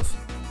unsure of.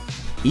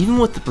 Even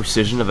with the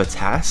precision of a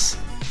TAS,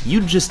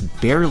 you'd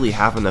just barely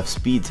have enough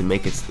speed to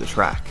make it to the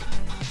track.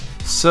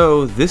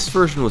 So this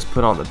version was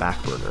put on the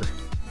back burner.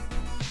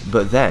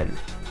 But then,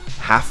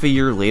 half a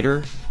year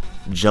later,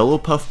 Jello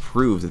Puff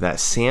proved that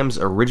Sam's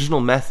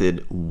original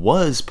method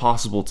was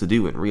possible to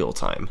do in real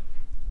time.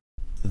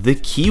 The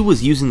key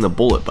was using the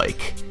bullet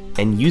bike,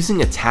 and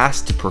using a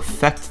TAS to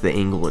perfect the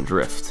angle and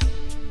drift.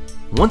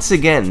 Once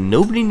again,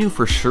 nobody knew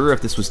for sure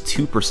if this was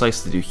too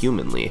precise to do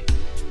humanly,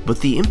 but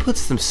the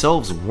inputs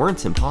themselves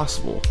weren't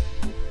impossible.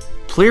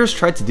 Players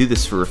tried to do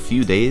this for a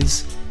few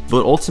days,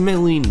 but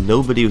ultimately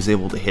nobody was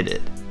able to hit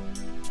it.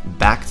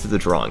 Back to the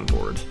drawing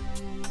board.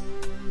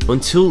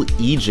 Until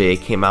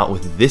EJ came out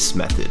with this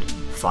method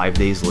 5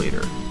 days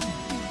later.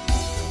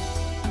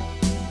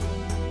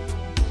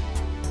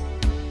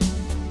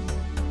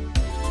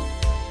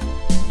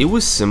 It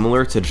was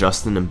similar to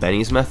Justin and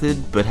Benny's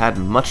method, but had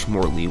much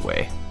more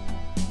leeway.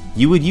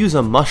 You would use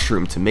a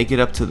mushroom to make it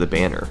up to the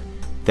banner,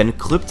 then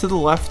clip to the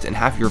left and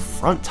have your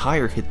front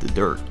tire hit the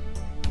dirt.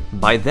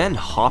 By then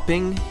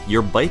hopping,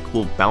 your bike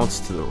will bounce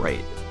to the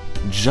right,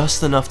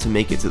 just enough to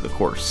make it to the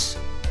course.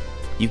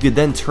 You could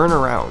then turn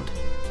around,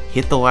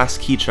 hit the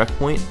last key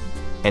checkpoint,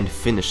 and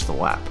finish the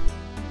lap.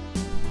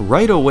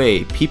 Right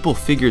away, people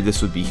figured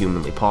this would be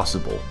humanly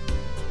possible.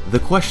 The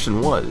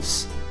question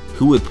was,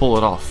 who would pull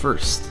it off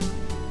first?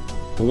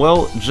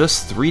 Well,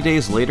 just 3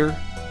 days later,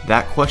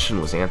 that question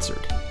was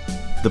answered.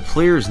 The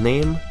player's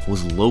name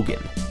was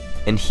Logan,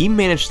 and he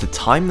managed to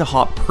time the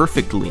hop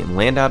perfectly and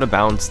land out of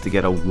bounds to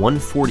get a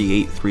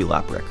 1:48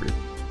 3-lap record.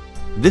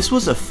 This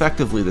was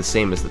effectively the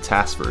same as the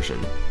TAS version,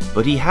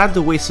 but he had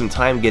to waste some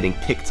time getting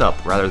picked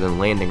up rather than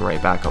landing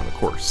right back on the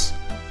course.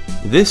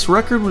 This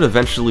record would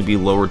eventually be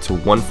lowered to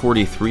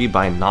 1:43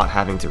 by not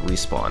having to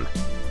respawn,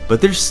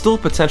 but there's still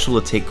potential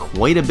to take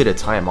quite a bit of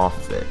time off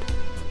of it.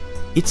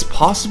 It's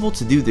possible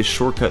to do this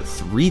shortcut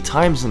 3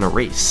 times in a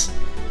race,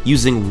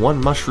 using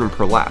 1 mushroom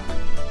per lap.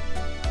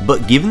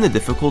 But given the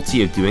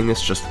difficulty of doing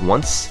this just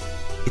once,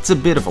 it's a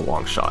bit of a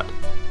long shot.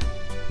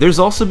 There's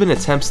also been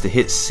attempts to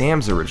hit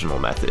Sam's original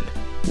method,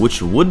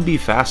 which would be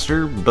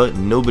faster, but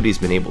nobody's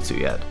been able to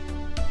yet.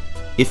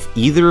 If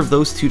either of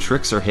those 2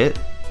 tricks are hit,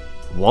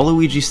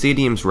 Waluigi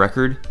Stadium's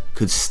record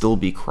could still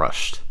be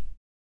crushed.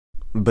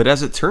 But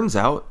as it turns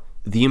out,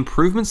 the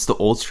improvements to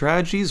old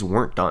strategies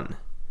weren't done.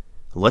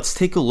 Let's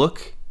take a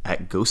look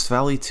at Ghost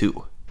Valley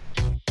 2.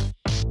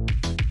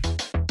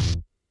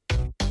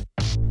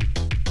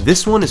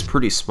 This one is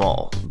pretty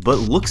small, but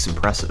looks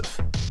impressive.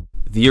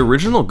 The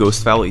original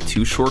Ghost Valley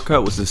 2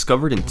 shortcut was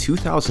discovered in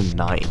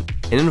 2009,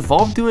 and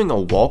involved doing a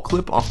wall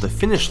clip off the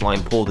finish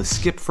line pole to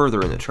skip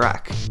further in the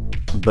track.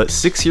 But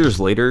 6 years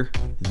later,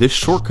 this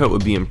shortcut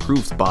would be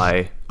improved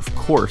by, of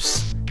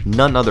course,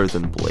 none other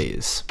than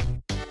Blaze.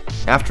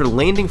 After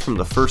landing from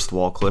the first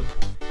wall clip,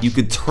 you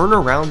could turn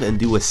around and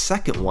do a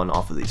second one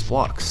off of these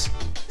blocks,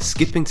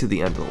 skipping to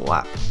the end of the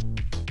lap.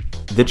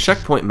 The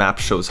checkpoint map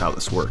shows how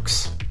this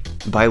works.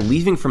 By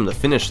leaving from the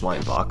finish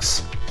line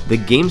box, the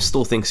game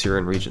still thinks you're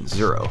in region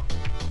 0.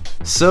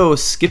 So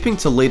skipping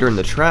to later in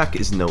the track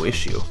is no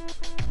issue.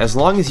 As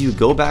long as you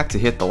go back to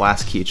hit the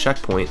last key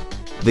checkpoint,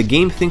 the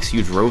game thinks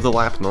you drove the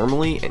lap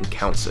normally and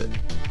counts it.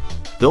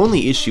 The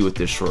only issue with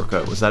this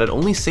shortcut was that it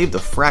only saved a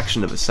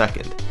fraction of a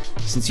second,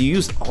 since you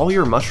used all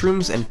your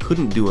mushrooms and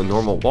couldn't do a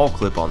normal wall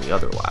clip on the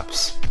other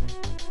laps.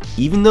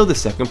 Even though the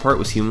second part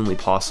was humanly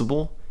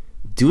possible,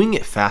 doing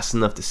it fast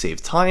enough to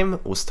save time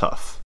was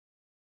tough.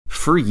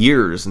 For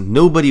years,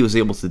 nobody was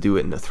able to do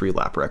it in a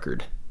 3-lap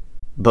record.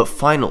 But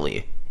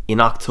finally,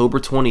 in October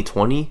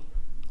 2020,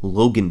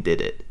 Logan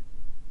did it,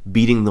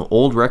 beating the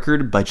old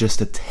record by just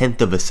 1/10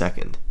 of a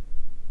second.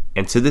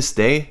 And to this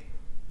day,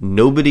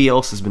 nobody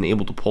else has been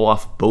able to pull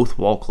off both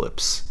wall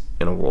clips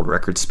in a world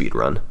record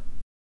speedrun.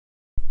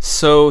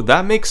 So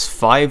that makes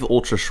 5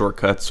 ultra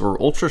shortcuts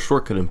or ultra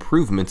shortcut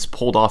improvements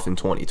pulled off in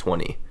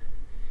 2020.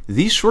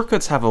 These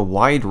shortcuts have a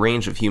wide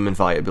range of human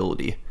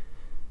viability.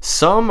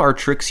 Some are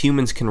tricks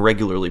humans can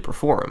regularly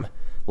perform,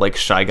 like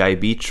Shy Guy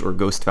Beach or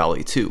Ghost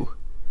Valley 2.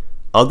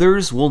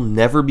 Others will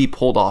never be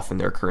pulled off in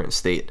their current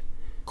state.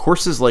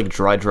 Courses like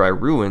Dry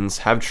Ruins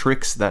have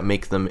tricks that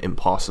make them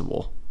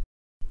impossible.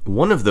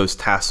 One of those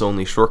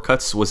TAS-only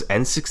shortcuts was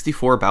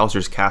N64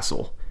 Bowser's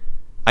Castle.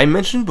 I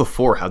mentioned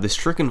before how this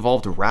trick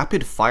involved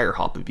rapid fire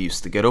hop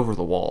abuse to get over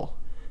the wall.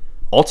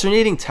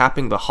 Alternating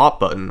tapping the hop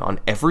button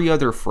on every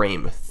other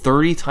frame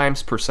 30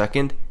 times per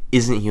second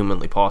isn't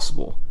humanly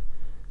possible.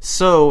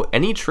 So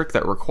any trick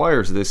that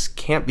requires this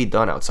can't be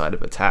done outside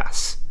of a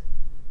TAS.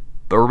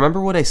 But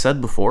remember what I said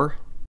before?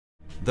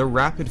 The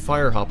rapid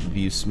fire hop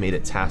abuse made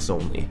it TAS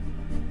only.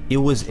 It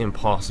was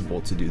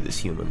impossible to do this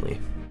humanly.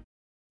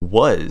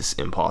 Was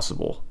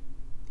impossible.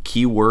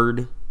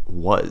 Keyword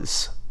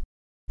was.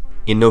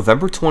 In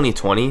November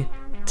 2020,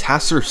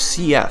 TASer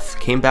CF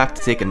came back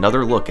to take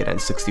another look at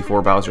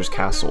N64 Bowser's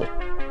Castle,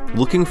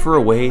 looking for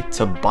a way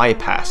to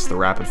bypass the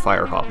rapid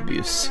fire hop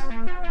abuse.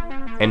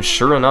 And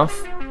sure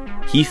enough,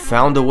 he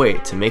found a way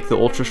to make the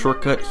ultra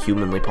shortcut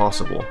humanly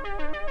possible.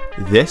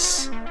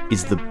 This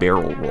is the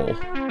barrel roll.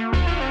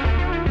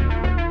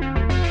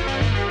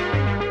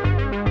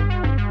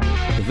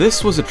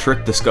 This was a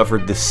trick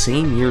discovered the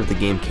same year the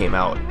game came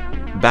out,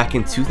 back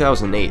in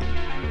 2008,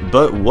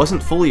 but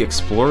wasn't fully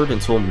explored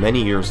until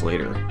many years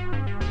later.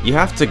 You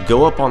have to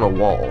go up on a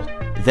wall,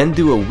 then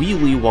do a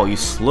wheelie while you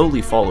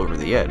slowly fall over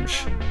the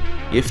edge.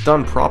 If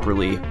done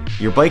properly,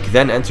 your bike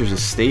then enters a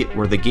state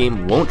where the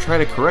game won't try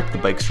to correct the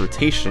bike's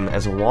rotation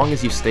as long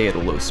as you stay at a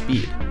low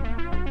speed.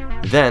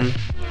 Then,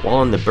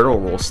 while in the barrel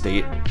roll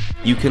state,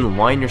 you can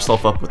line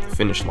yourself up with the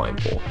finish line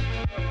pole.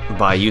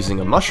 By using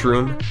a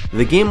mushroom,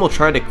 the game will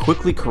try to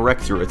quickly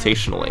correct your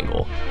rotational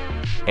angle.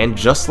 And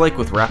just like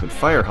with rapid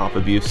fire hop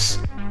abuse,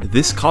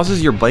 this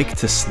causes your bike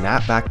to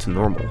snap back to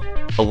normal,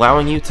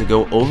 allowing you to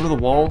go over the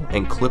wall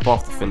and clip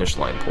off the finish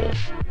line pole.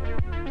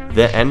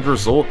 The end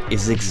result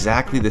is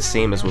exactly the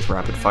same as with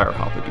rapid fire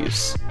hop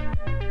abuse.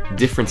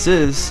 Difference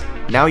is,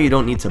 now you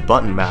don't need to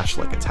button mash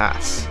like a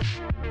TAS.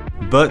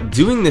 But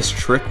doing this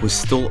trick was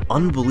still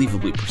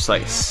unbelievably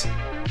precise.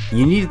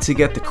 You needed to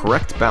get the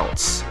correct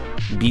bounce,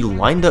 be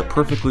lined up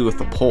perfectly with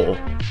the pole,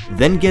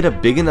 then get a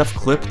big enough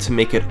clip to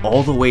make it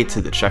all the way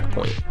to the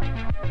checkpoint.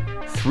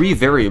 3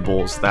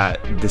 variables that,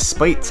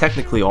 despite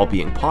technically all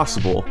being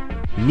possible,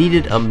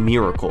 needed a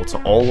miracle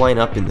to all line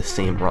up in the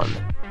same run.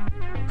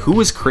 Who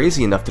was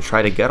crazy enough to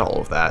try to get all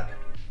of that?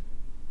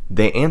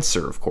 The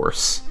answer, of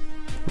course,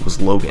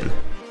 was Logan.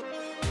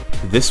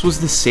 This was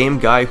the same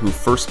guy who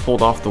first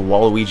pulled off the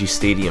Waluigi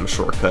Stadium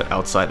shortcut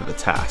outside of a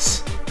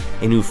TAS,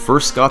 and who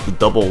first got the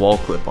double wall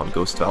clip on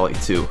Ghost Valley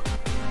 2.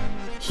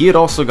 He had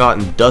also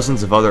gotten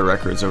dozens of other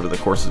records over the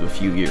course of a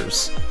few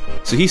years,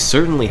 so he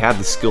certainly had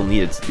the skill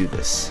needed to do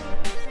this.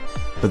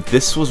 But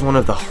this was one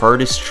of the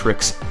hardest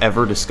tricks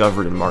ever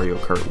discovered in Mario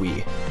Kart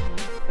Wii.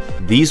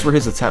 These were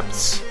his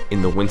attempts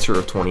in the winter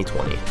of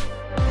 2020.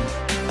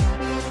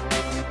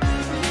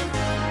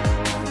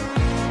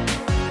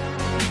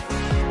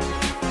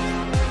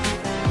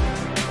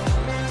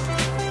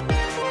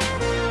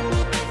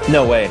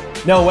 No way,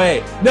 no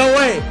way, no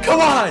way! Come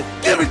on!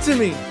 Give it to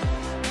me!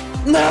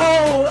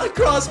 No! I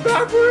crossed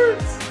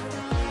backwards!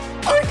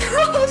 I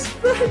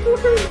crossed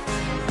backwards!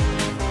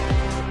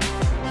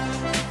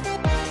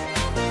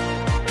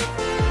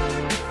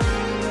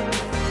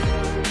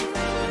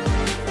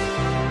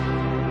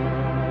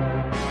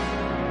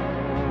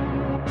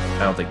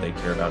 I don't think they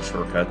care about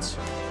shortcuts.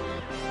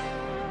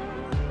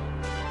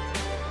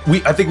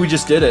 I think we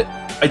just did it.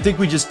 I think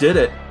we just did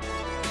it.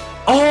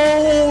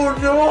 Oh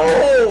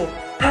no!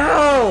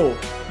 How?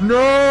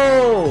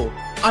 No!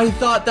 I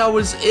thought that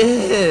was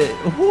it.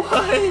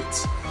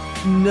 What?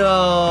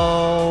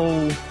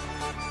 No.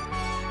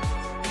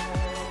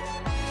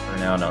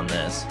 Turn out on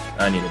this.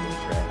 I need a new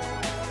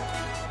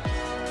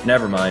track.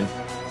 Never mind.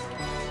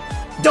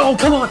 No,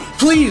 come on,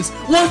 please,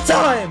 one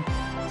time.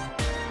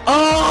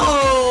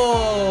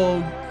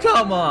 Oh,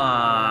 come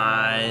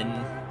on.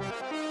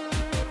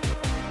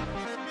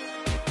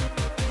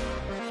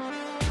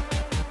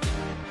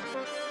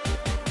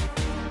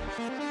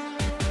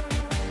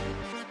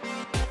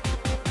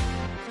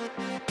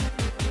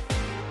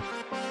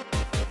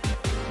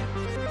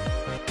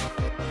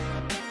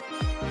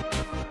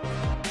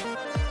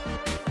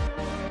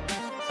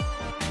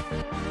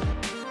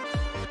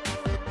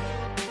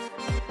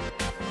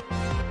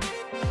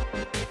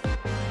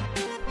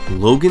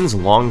 Logan's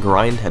long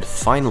grind had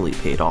finally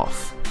paid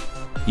off.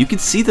 You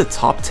could see the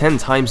top 10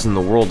 times in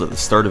the world at the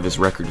start of his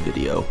record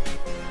video.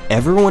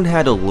 Everyone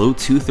had a low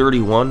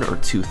 231 or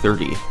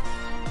 230,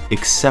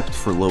 except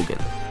for Logan.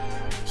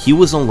 He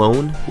was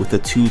alone with a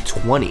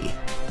 220,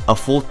 a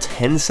full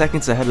 10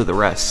 seconds ahead of the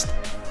rest,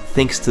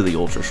 thanks to the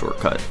Ultra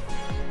shortcut.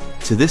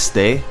 To this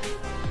day,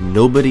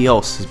 nobody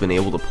else has been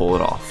able to pull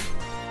it off.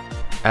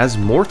 As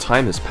more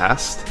time has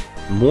passed,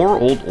 more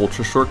old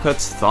Ultra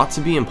shortcuts thought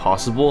to be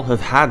impossible have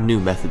had new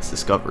methods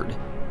discovered.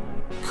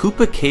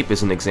 Koopa Cape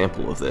is an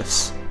example of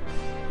this.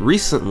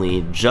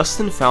 Recently,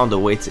 Justin found a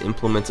way to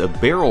implement a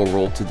barrel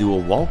roll to do a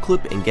wall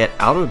clip and get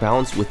out of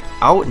bounds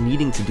without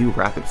needing to do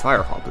rapid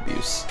fire hop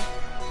abuse.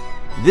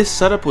 This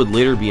setup would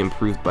later be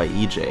improved by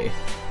EJ,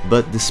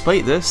 but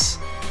despite this,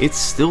 it's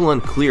still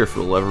unclear if it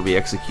will ever be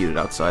executed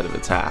outside of a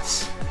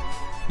TAS.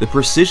 The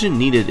precision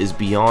needed is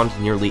beyond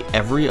nearly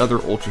every other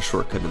Ultra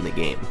shortcut in the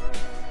game,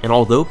 and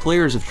although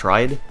players have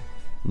tried,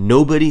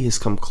 nobody has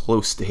come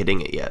close to hitting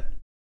it yet.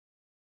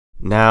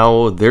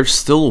 Now, there's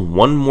still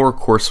one more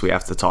course we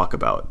have to talk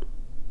about,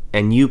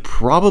 and you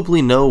probably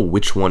know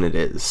which one it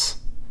is.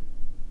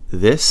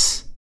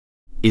 This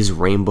is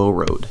Rainbow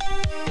Road.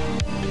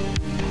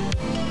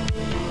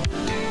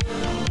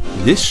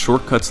 This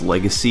shortcut's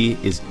legacy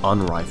is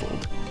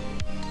unrivaled.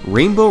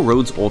 Rainbow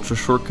Road's Ultra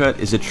shortcut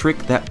is a trick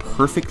that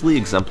perfectly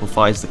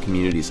exemplifies the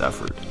community's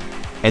effort,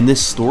 and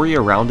this story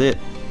around it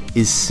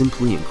is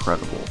simply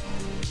incredible.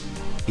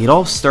 It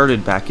all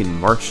started back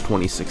in March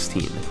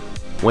 2016,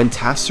 when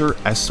Tasser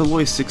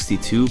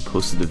Estaloy62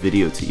 posted a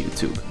video to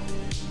YouTube.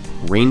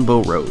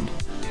 Rainbow Road,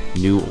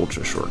 new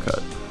Ultra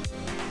shortcut.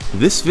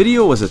 This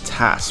video was a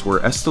TAS where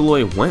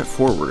Estaloy went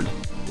forward,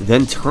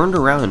 then turned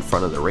around in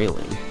front of the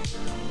railing.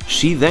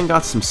 She then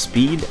got some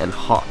speed and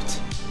hopped,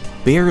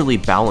 barely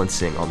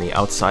balancing on the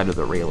outside of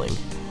the railing.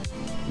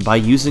 By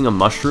using a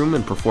mushroom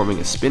and performing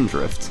a spin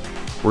drift,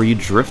 where you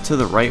drift to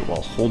the right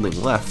while holding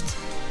left,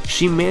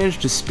 she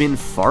managed to spin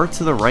far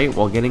to the right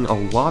while getting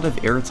a lot of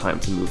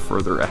airtime to move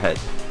further ahead.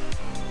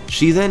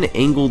 She then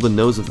angled the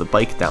nose of the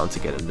bike down to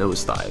get a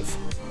nosedive,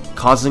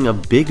 causing a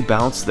big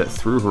bounce that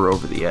threw her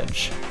over the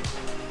edge.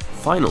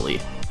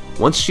 Finally,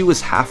 once she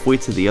was halfway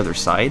to the other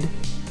side,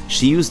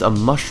 she used a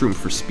mushroom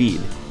for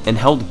speed and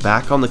held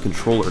back on the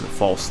controller to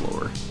fall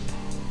slower.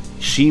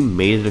 She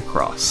made it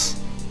across,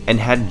 and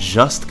had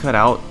just cut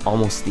out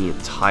almost the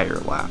entire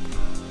lap.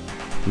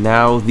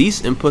 Now,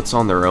 these inputs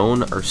on their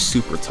own are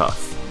super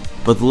tough,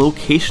 but the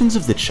locations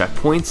of the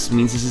checkpoints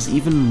means this is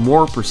even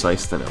more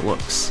precise than it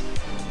looks.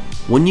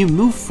 When you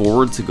move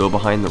forward to go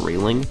behind the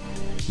railing,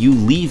 you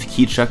leave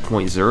key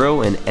checkpoint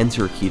 0 and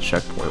enter key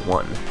checkpoint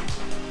 1.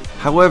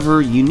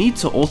 However, you need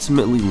to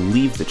ultimately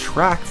leave the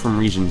track from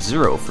region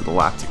 0 for the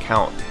lap to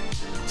count.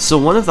 So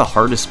one of the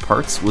hardest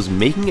parts was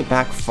making it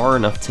back far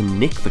enough to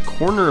nick the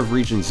corner of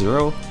region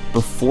 0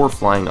 before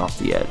flying off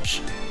the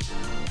edge.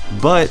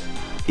 But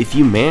if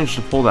you managed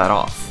to pull that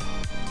off,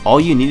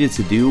 all you needed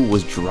to do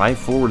was drive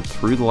forward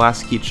through the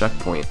last key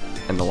checkpoint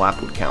and the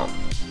lap would count.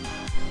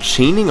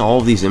 Chaining all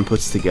of these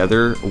inputs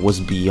together was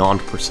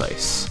beyond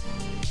precise.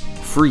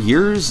 For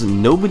years,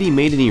 nobody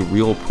made any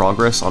real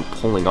progress on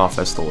pulling off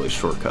Esteloy's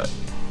shortcut.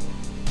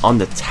 On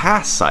the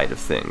task side of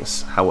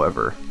things,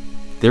 however,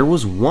 there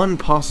was one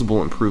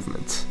possible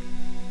improvement.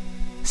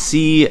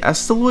 See,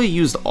 Esteloy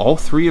used all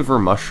 3 of her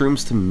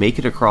mushrooms to make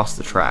it across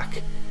the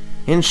track,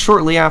 and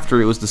shortly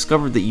after it was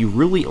discovered that you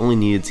really only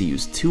needed to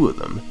use 2 of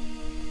them.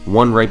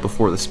 One right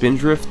before the spin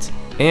drift,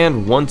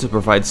 and one to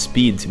provide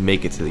speed to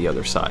make it to the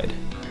other side.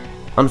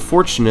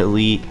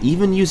 Unfortunately,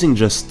 even using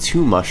just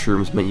 2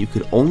 mushrooms meant you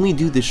could only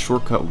do this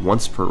shortcut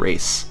once per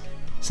race,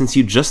 since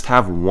you just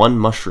have 1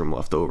 mushroom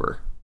left over.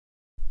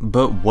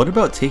 But what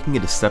about taking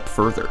it a step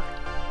further?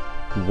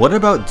 What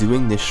about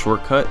doing this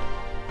shortcut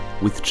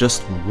with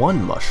just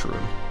 1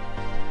 mushroom?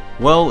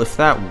 Well, if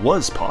that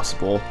was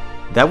possible,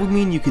 that would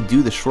mean you could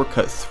do the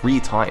shortcut 3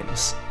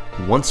 times,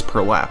 once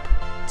per lap,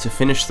 to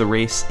finish the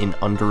race in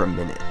under a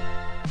minute.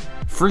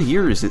 For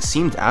years it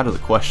seemed out of the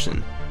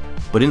question,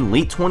 but in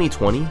late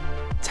 2020,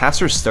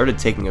 Tassers started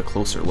taking a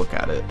closer look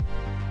at it.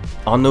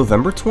 On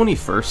November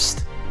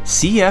 21st,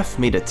 CF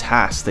made a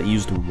task that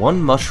used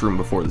 1 mushroom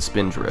before the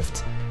spin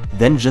drift,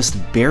 then just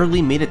barely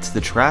made it to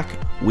the track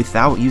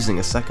without using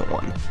a second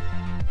one.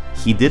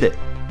 He did it,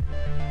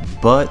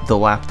 but the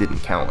lap didn't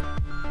count.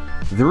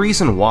 The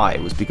reason why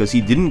was because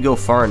he didn't go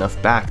far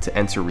enough back to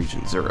enter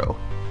region 0.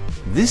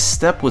 This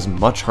step was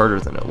much harder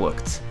than it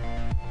looked.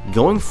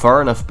 Going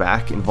far enough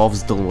back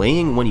involves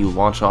delaying when you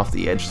launch off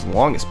the edge as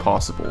long as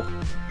possible,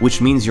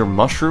 which means your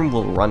mushroom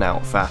will run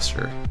out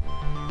faster.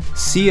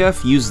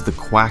 CF used the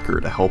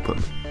Quacker to help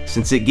him,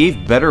 since it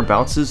gave better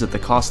bounces at the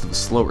cost of a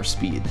slower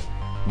speed,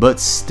 but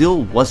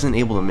still wasn't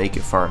able to make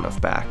it far enough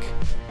back.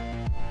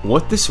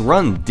 What this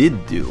run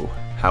did do,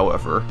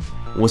 however,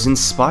 was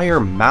inspire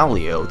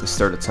MacLeod to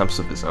start attempts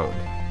of his own.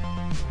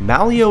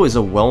 MacLeod is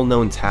a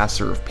well-known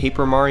tasser of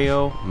Paper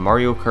Mario,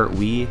 Mario Kart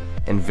Wii,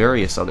 and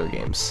various other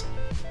games.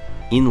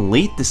 In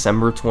late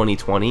December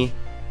 2020,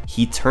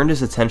 he turned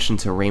his attention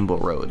to Rainbow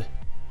Road,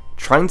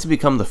 trying to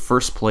become the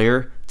first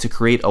player to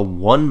create a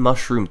 1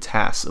 mushroom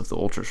task of the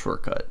Ultra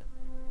Shortcut.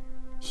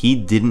 He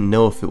didn't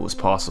know if it was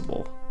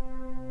possible,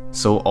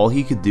 so all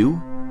he could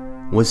do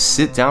was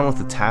sit down with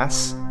the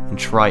task and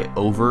try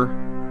over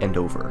and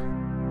over.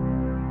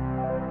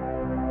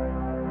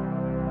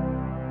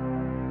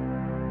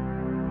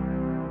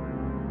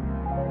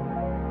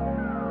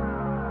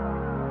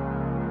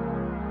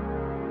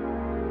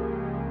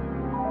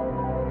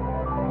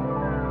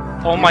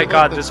 Oh my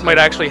god, this might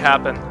actually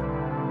happen.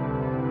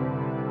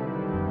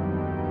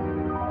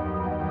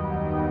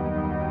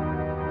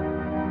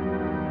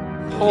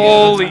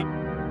 Holy...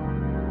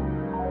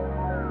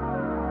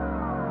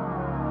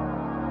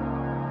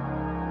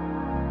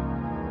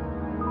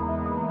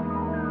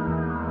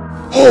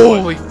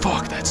 Holy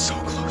fuck, that's so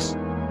close.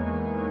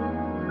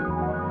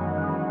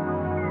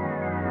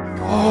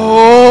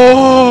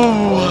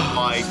 Oh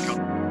my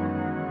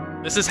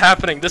god. This is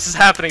happening, this is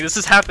happening, this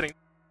is happening.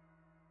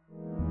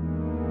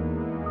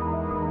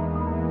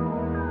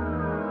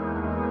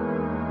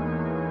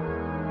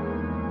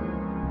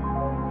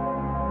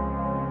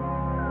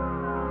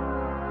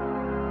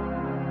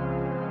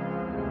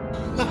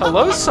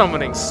 Hello,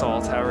 Summoning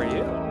Salt, how are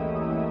you?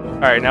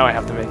 Alright, now I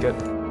have to make it.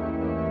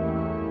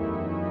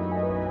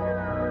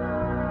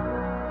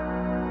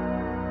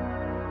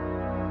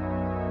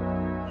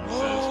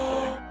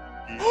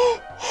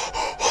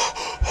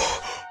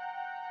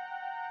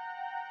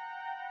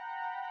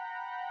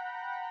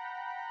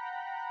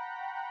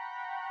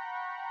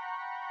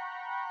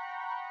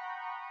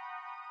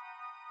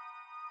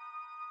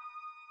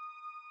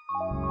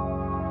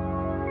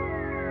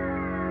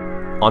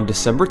 On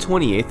December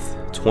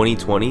 28th,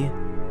 2020,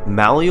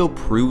 MacLeod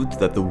proved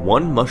that the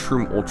 1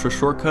 mushroom ultra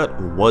shortcut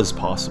was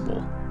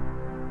possible.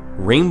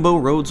 Rainbow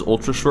Road's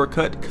Ultra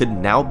Shortcut could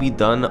now be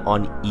done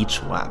on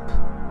each lap.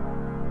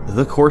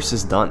 The course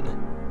is done.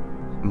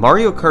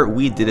 Mario Kart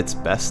Wii did its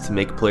best to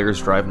make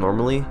players drive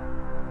normally,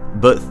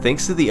 but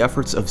thanks to the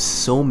efforts of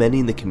so many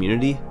in the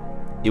community,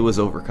 it was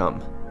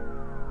overcome.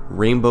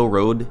 Rainbow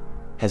Road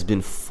has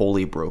been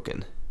fully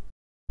broken.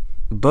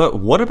 But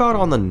what about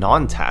on the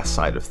non-task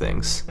side of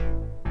things?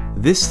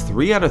 This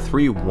 3 out of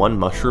 3 one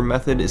mushroom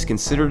method is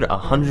considered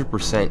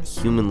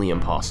 100% humanly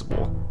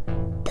impossible.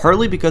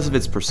 Partly because of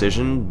its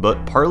precision,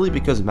 but partly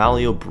because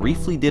MacLeod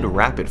briefly did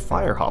rapid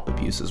fire hop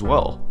abuse as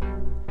well.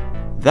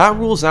 That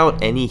rules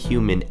out any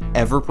human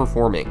ever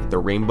performing the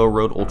Rainbow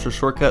Road Ultra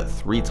Shortcut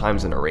 3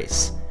 times in a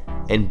race,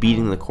 and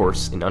beating the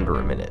course in under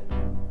a minute.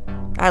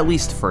 At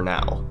least for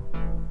now.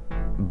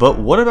 But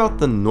what about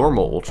the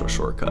normal Ultra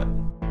Shortcut?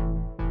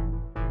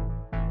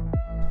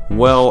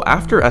 Well,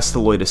 after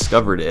Macelod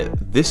discovered it,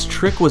 this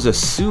trick was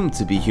assumed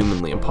to be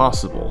humanly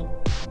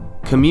impossible.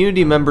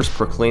 Community members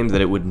proclaimed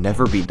that it would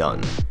never be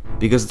done,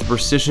 because the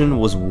precision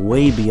was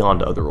way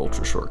beyond other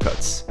Ultra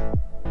Shortcuts.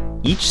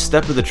 Each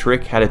step of the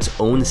trick had its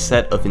own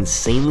set of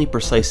insanely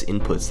precise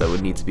inputs that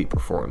would need to be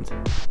performed.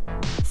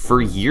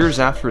 For years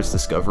after its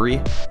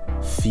discovery,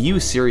 few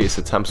serious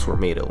attempts were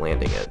made at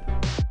landing it.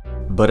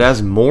 But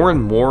as more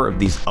and more of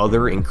these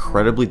other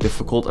incredibly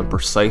difficult and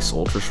precise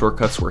Ultra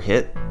Shortcuts were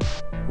hit,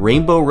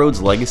 Rainbow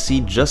Road's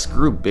legacy just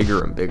grew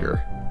bigger and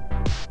bigger.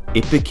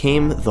 It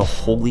became the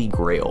holy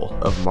grail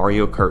of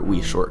Mario Kart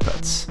Wii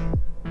shortcuts.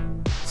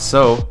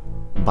 So,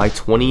 by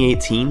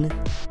 2018,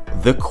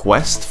 the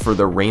quest for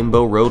the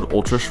Rainbow Road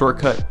Ultra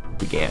Shortcut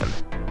began.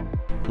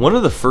 One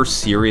of the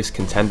first serious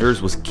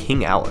contenders was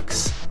King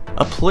Alex,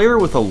 a player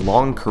with a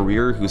long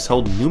career who's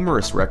held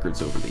numerous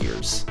records over the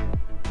years.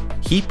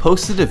 He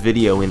posted a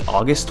video in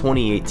August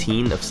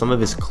 2018 of some of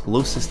his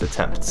closest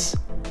attempts.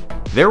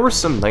 There were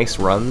some nice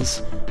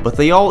runs, but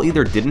they all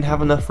either didn't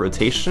have enough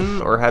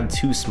rotation or had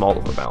too small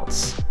of a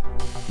bounce.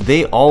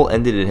 They all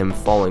ended in him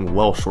falling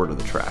well short of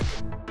the track.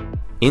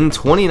 In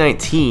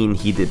 2019,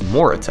 he did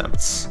more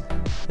attempts.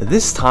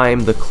 This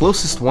time, the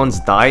closest ones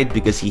died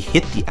because he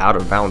hit the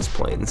out-of-bounds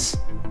planes.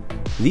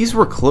 These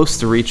were close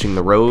to reaching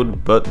the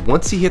road, but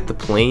once he hit the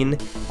plane,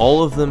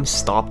 all of them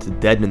stopped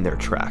dead in their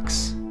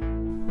tracks.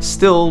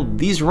 Still,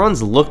 these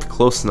runs looked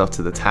close enough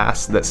to the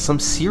task that some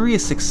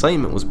serious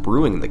excitement was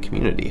brewing in the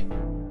community.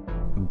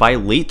 By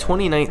late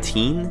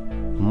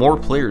 2019, more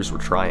players were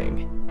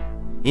trying.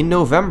 In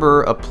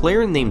November, a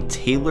player named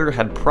Taylor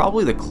had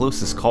probably the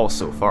closest call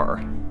so far,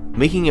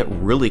 making it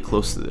really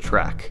close to the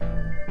track.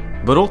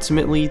 But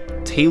ultimately,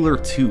 Taylor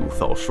too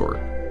fell short.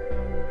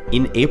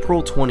 In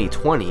April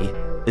 2020,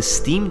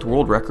 esteemed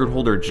world record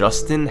holder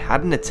Justin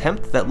had an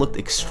attempt that looked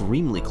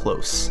extremely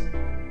close.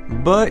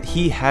 But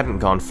he hadn't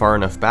gone far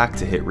enough back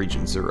to hit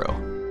Region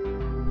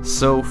 0.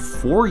 So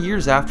 4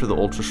 years after the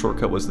Ultra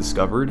Shortcut was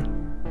discovered,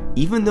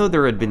 even though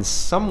there had been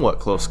somewhat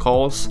close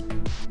calls,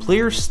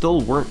 players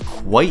still weren't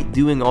quite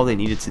doing all they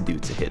needed to do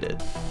to hit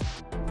it.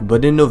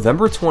 But in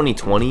November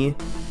 2020,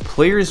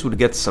 players would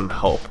get some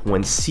help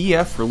when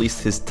CF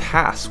released his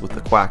task with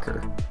the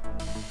Quacker.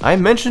 I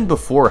mentioned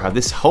before how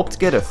this helped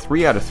get a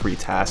 3 out of 3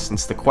 task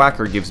since the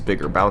Quacker gives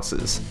bigger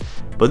bounces,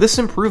 but this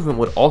improvement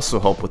would also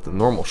help with the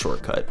normal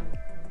shortcut.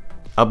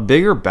 A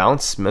bigger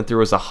bounce meant there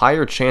was a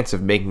higher chance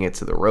of making it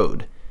to the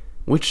road,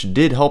 which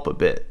did help a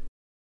bit.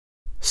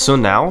 So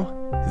now,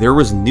 there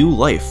was new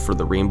life for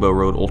the Rainbow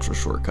Road Ultra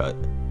Shortcut.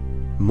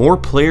 More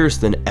players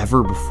than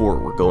ever before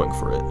were going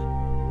for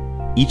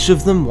it. Each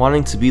of them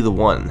wanting to be the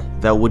one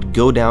that would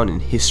go down in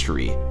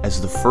history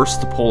as the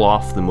first to pull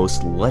off the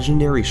most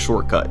legendary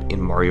shortcut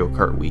in Mario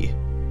Kart Wii.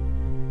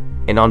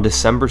 And on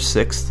December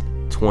 6th,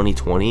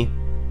 2020,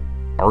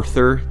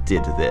 Arthur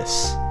did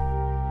this.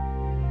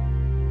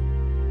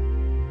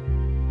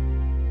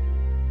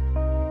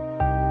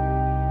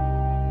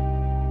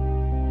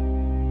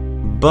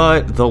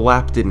 But the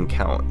lap didn't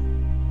count.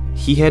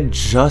 He had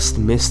just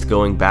missed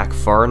going back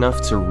far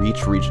enough to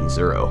reach Region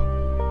 0.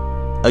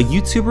 A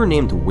YouTuber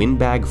named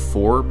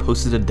Winbag4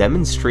 posted a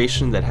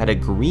demonstration that had a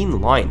green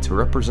line to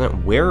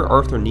represent where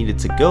Arthur needed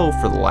to go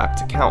for the lap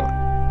to count.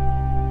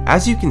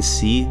 As you can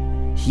see,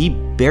 he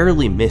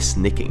barely missed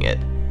nicking it,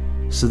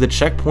 so the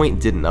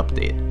checkpoint didn't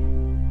update.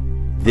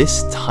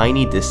 This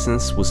tiny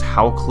distance was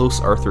how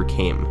close Arthur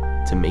came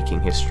to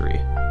making history.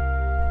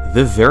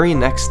 The very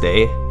next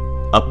day,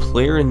 a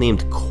player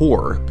named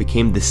Core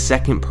became the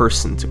second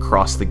person to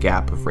cross the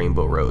gap of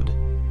Rainbow Road.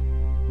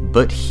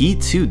 But he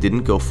too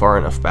didn't go far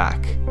enough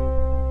back.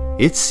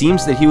 It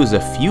seems that he was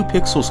a few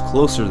pixels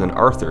closer than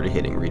Arthur to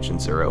hitting Region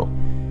 0,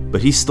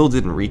 but he still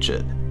didn't reach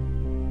it.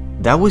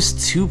 That was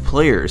 2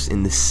 players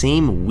in the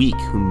same week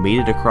who made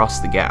it across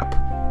the gap,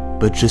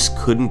 but just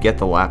couldn't get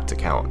the lap to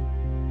count.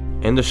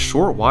 And a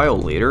short while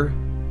later,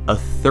 a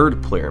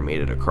 3rd player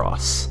made it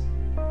across,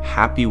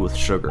 Happy with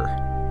Sugar.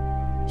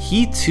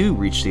 He too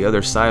reached the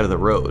other side of the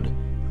road,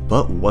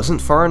 but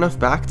wasn't far enough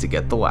back to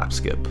get the lap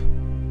skip.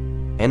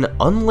 And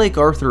unlike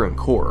Arthur and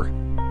Core,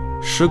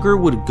 Sugar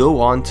would go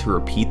on to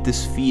repeat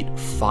this feat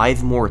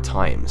 5 more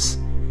times,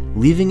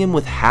 leaving him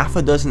with half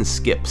a dozen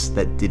skips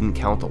that didn't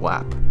count a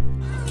lap.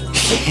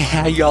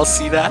 Yeah, you all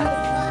see that?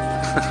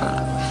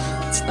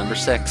 It's number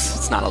 6.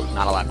 It's not a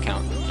lap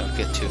count. Don't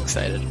get too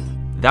excited.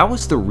 That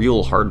was the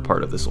real hard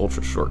part of this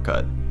ultra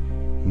shortcut.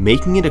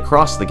 Making it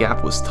across the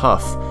gap was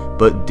tough,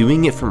 but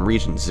doing it from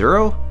region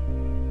 0?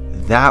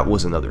 That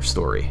was another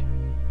story.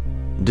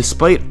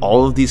 Despite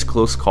all of these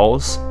close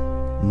calls,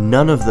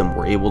 none of them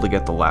were able to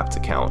get the lap to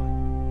count.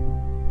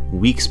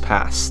 Weeks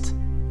passed,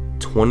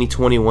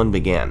 2021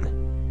 began,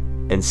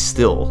 and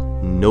still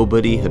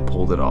nobody had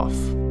pulled it off.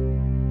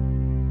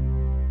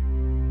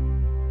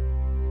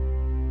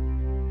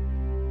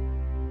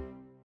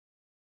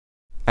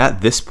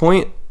 At this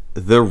point,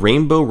 the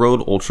Rainbow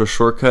Road Ultra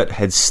Shortcut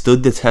had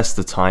stood the test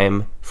of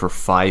time for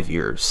 5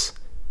 years.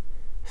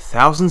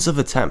 Thousands of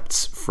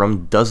attempts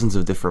from dozens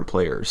of different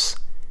players.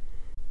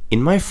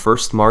 In my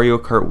first Mario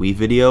Kart Wii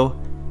video,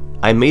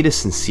 I made a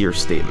sincere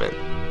statement.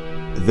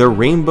 The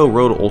Rainbow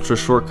Road Ultra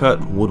Shortcut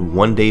would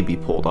one day be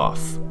pulled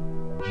off.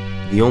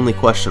 The only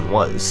question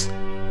was,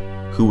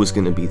 who was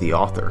going to be the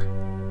author?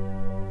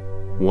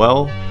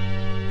 Well,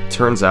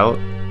 turns out,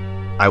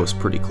 I was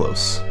pretty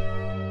close.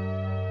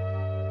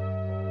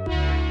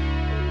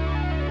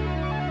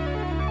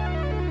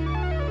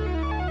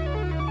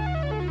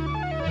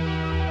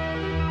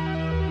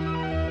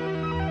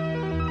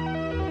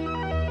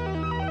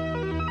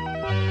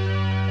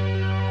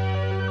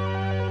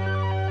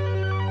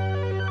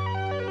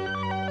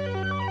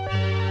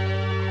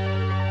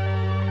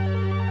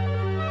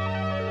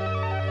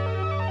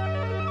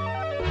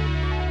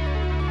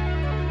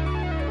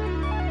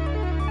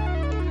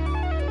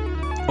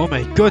 Oh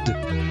my god!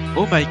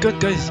 Oh my god,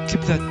 guys!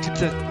 Clip that, clip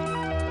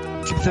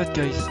that. Clip that,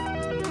 guys.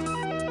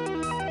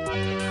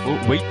 Oh,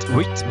 wait.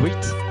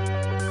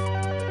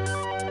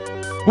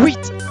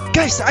 Wait!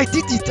 Guys, I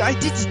did it! I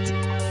did it!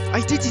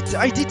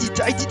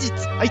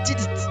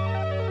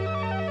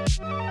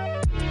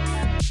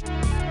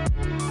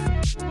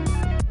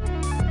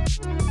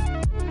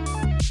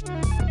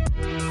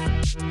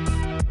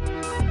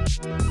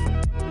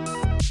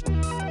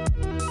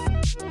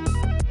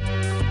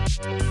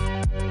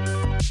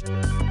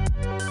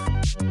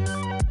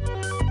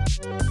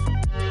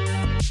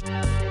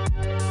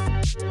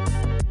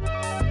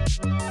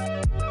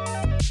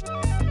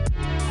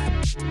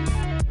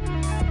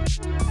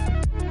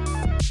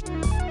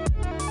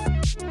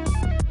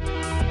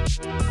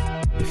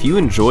 If you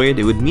enjoyed,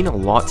 it would mean a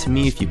lot to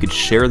me if you could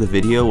share the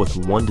video with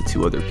 1 to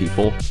 2 other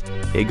people.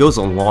 It goes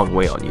a long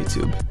way on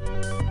YouTube.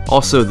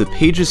 Also, the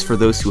pages for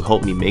those who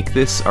helped me make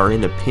this are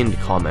in a pinned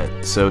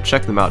comment, so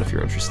check them out if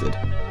you're interested.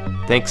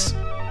 Thanks.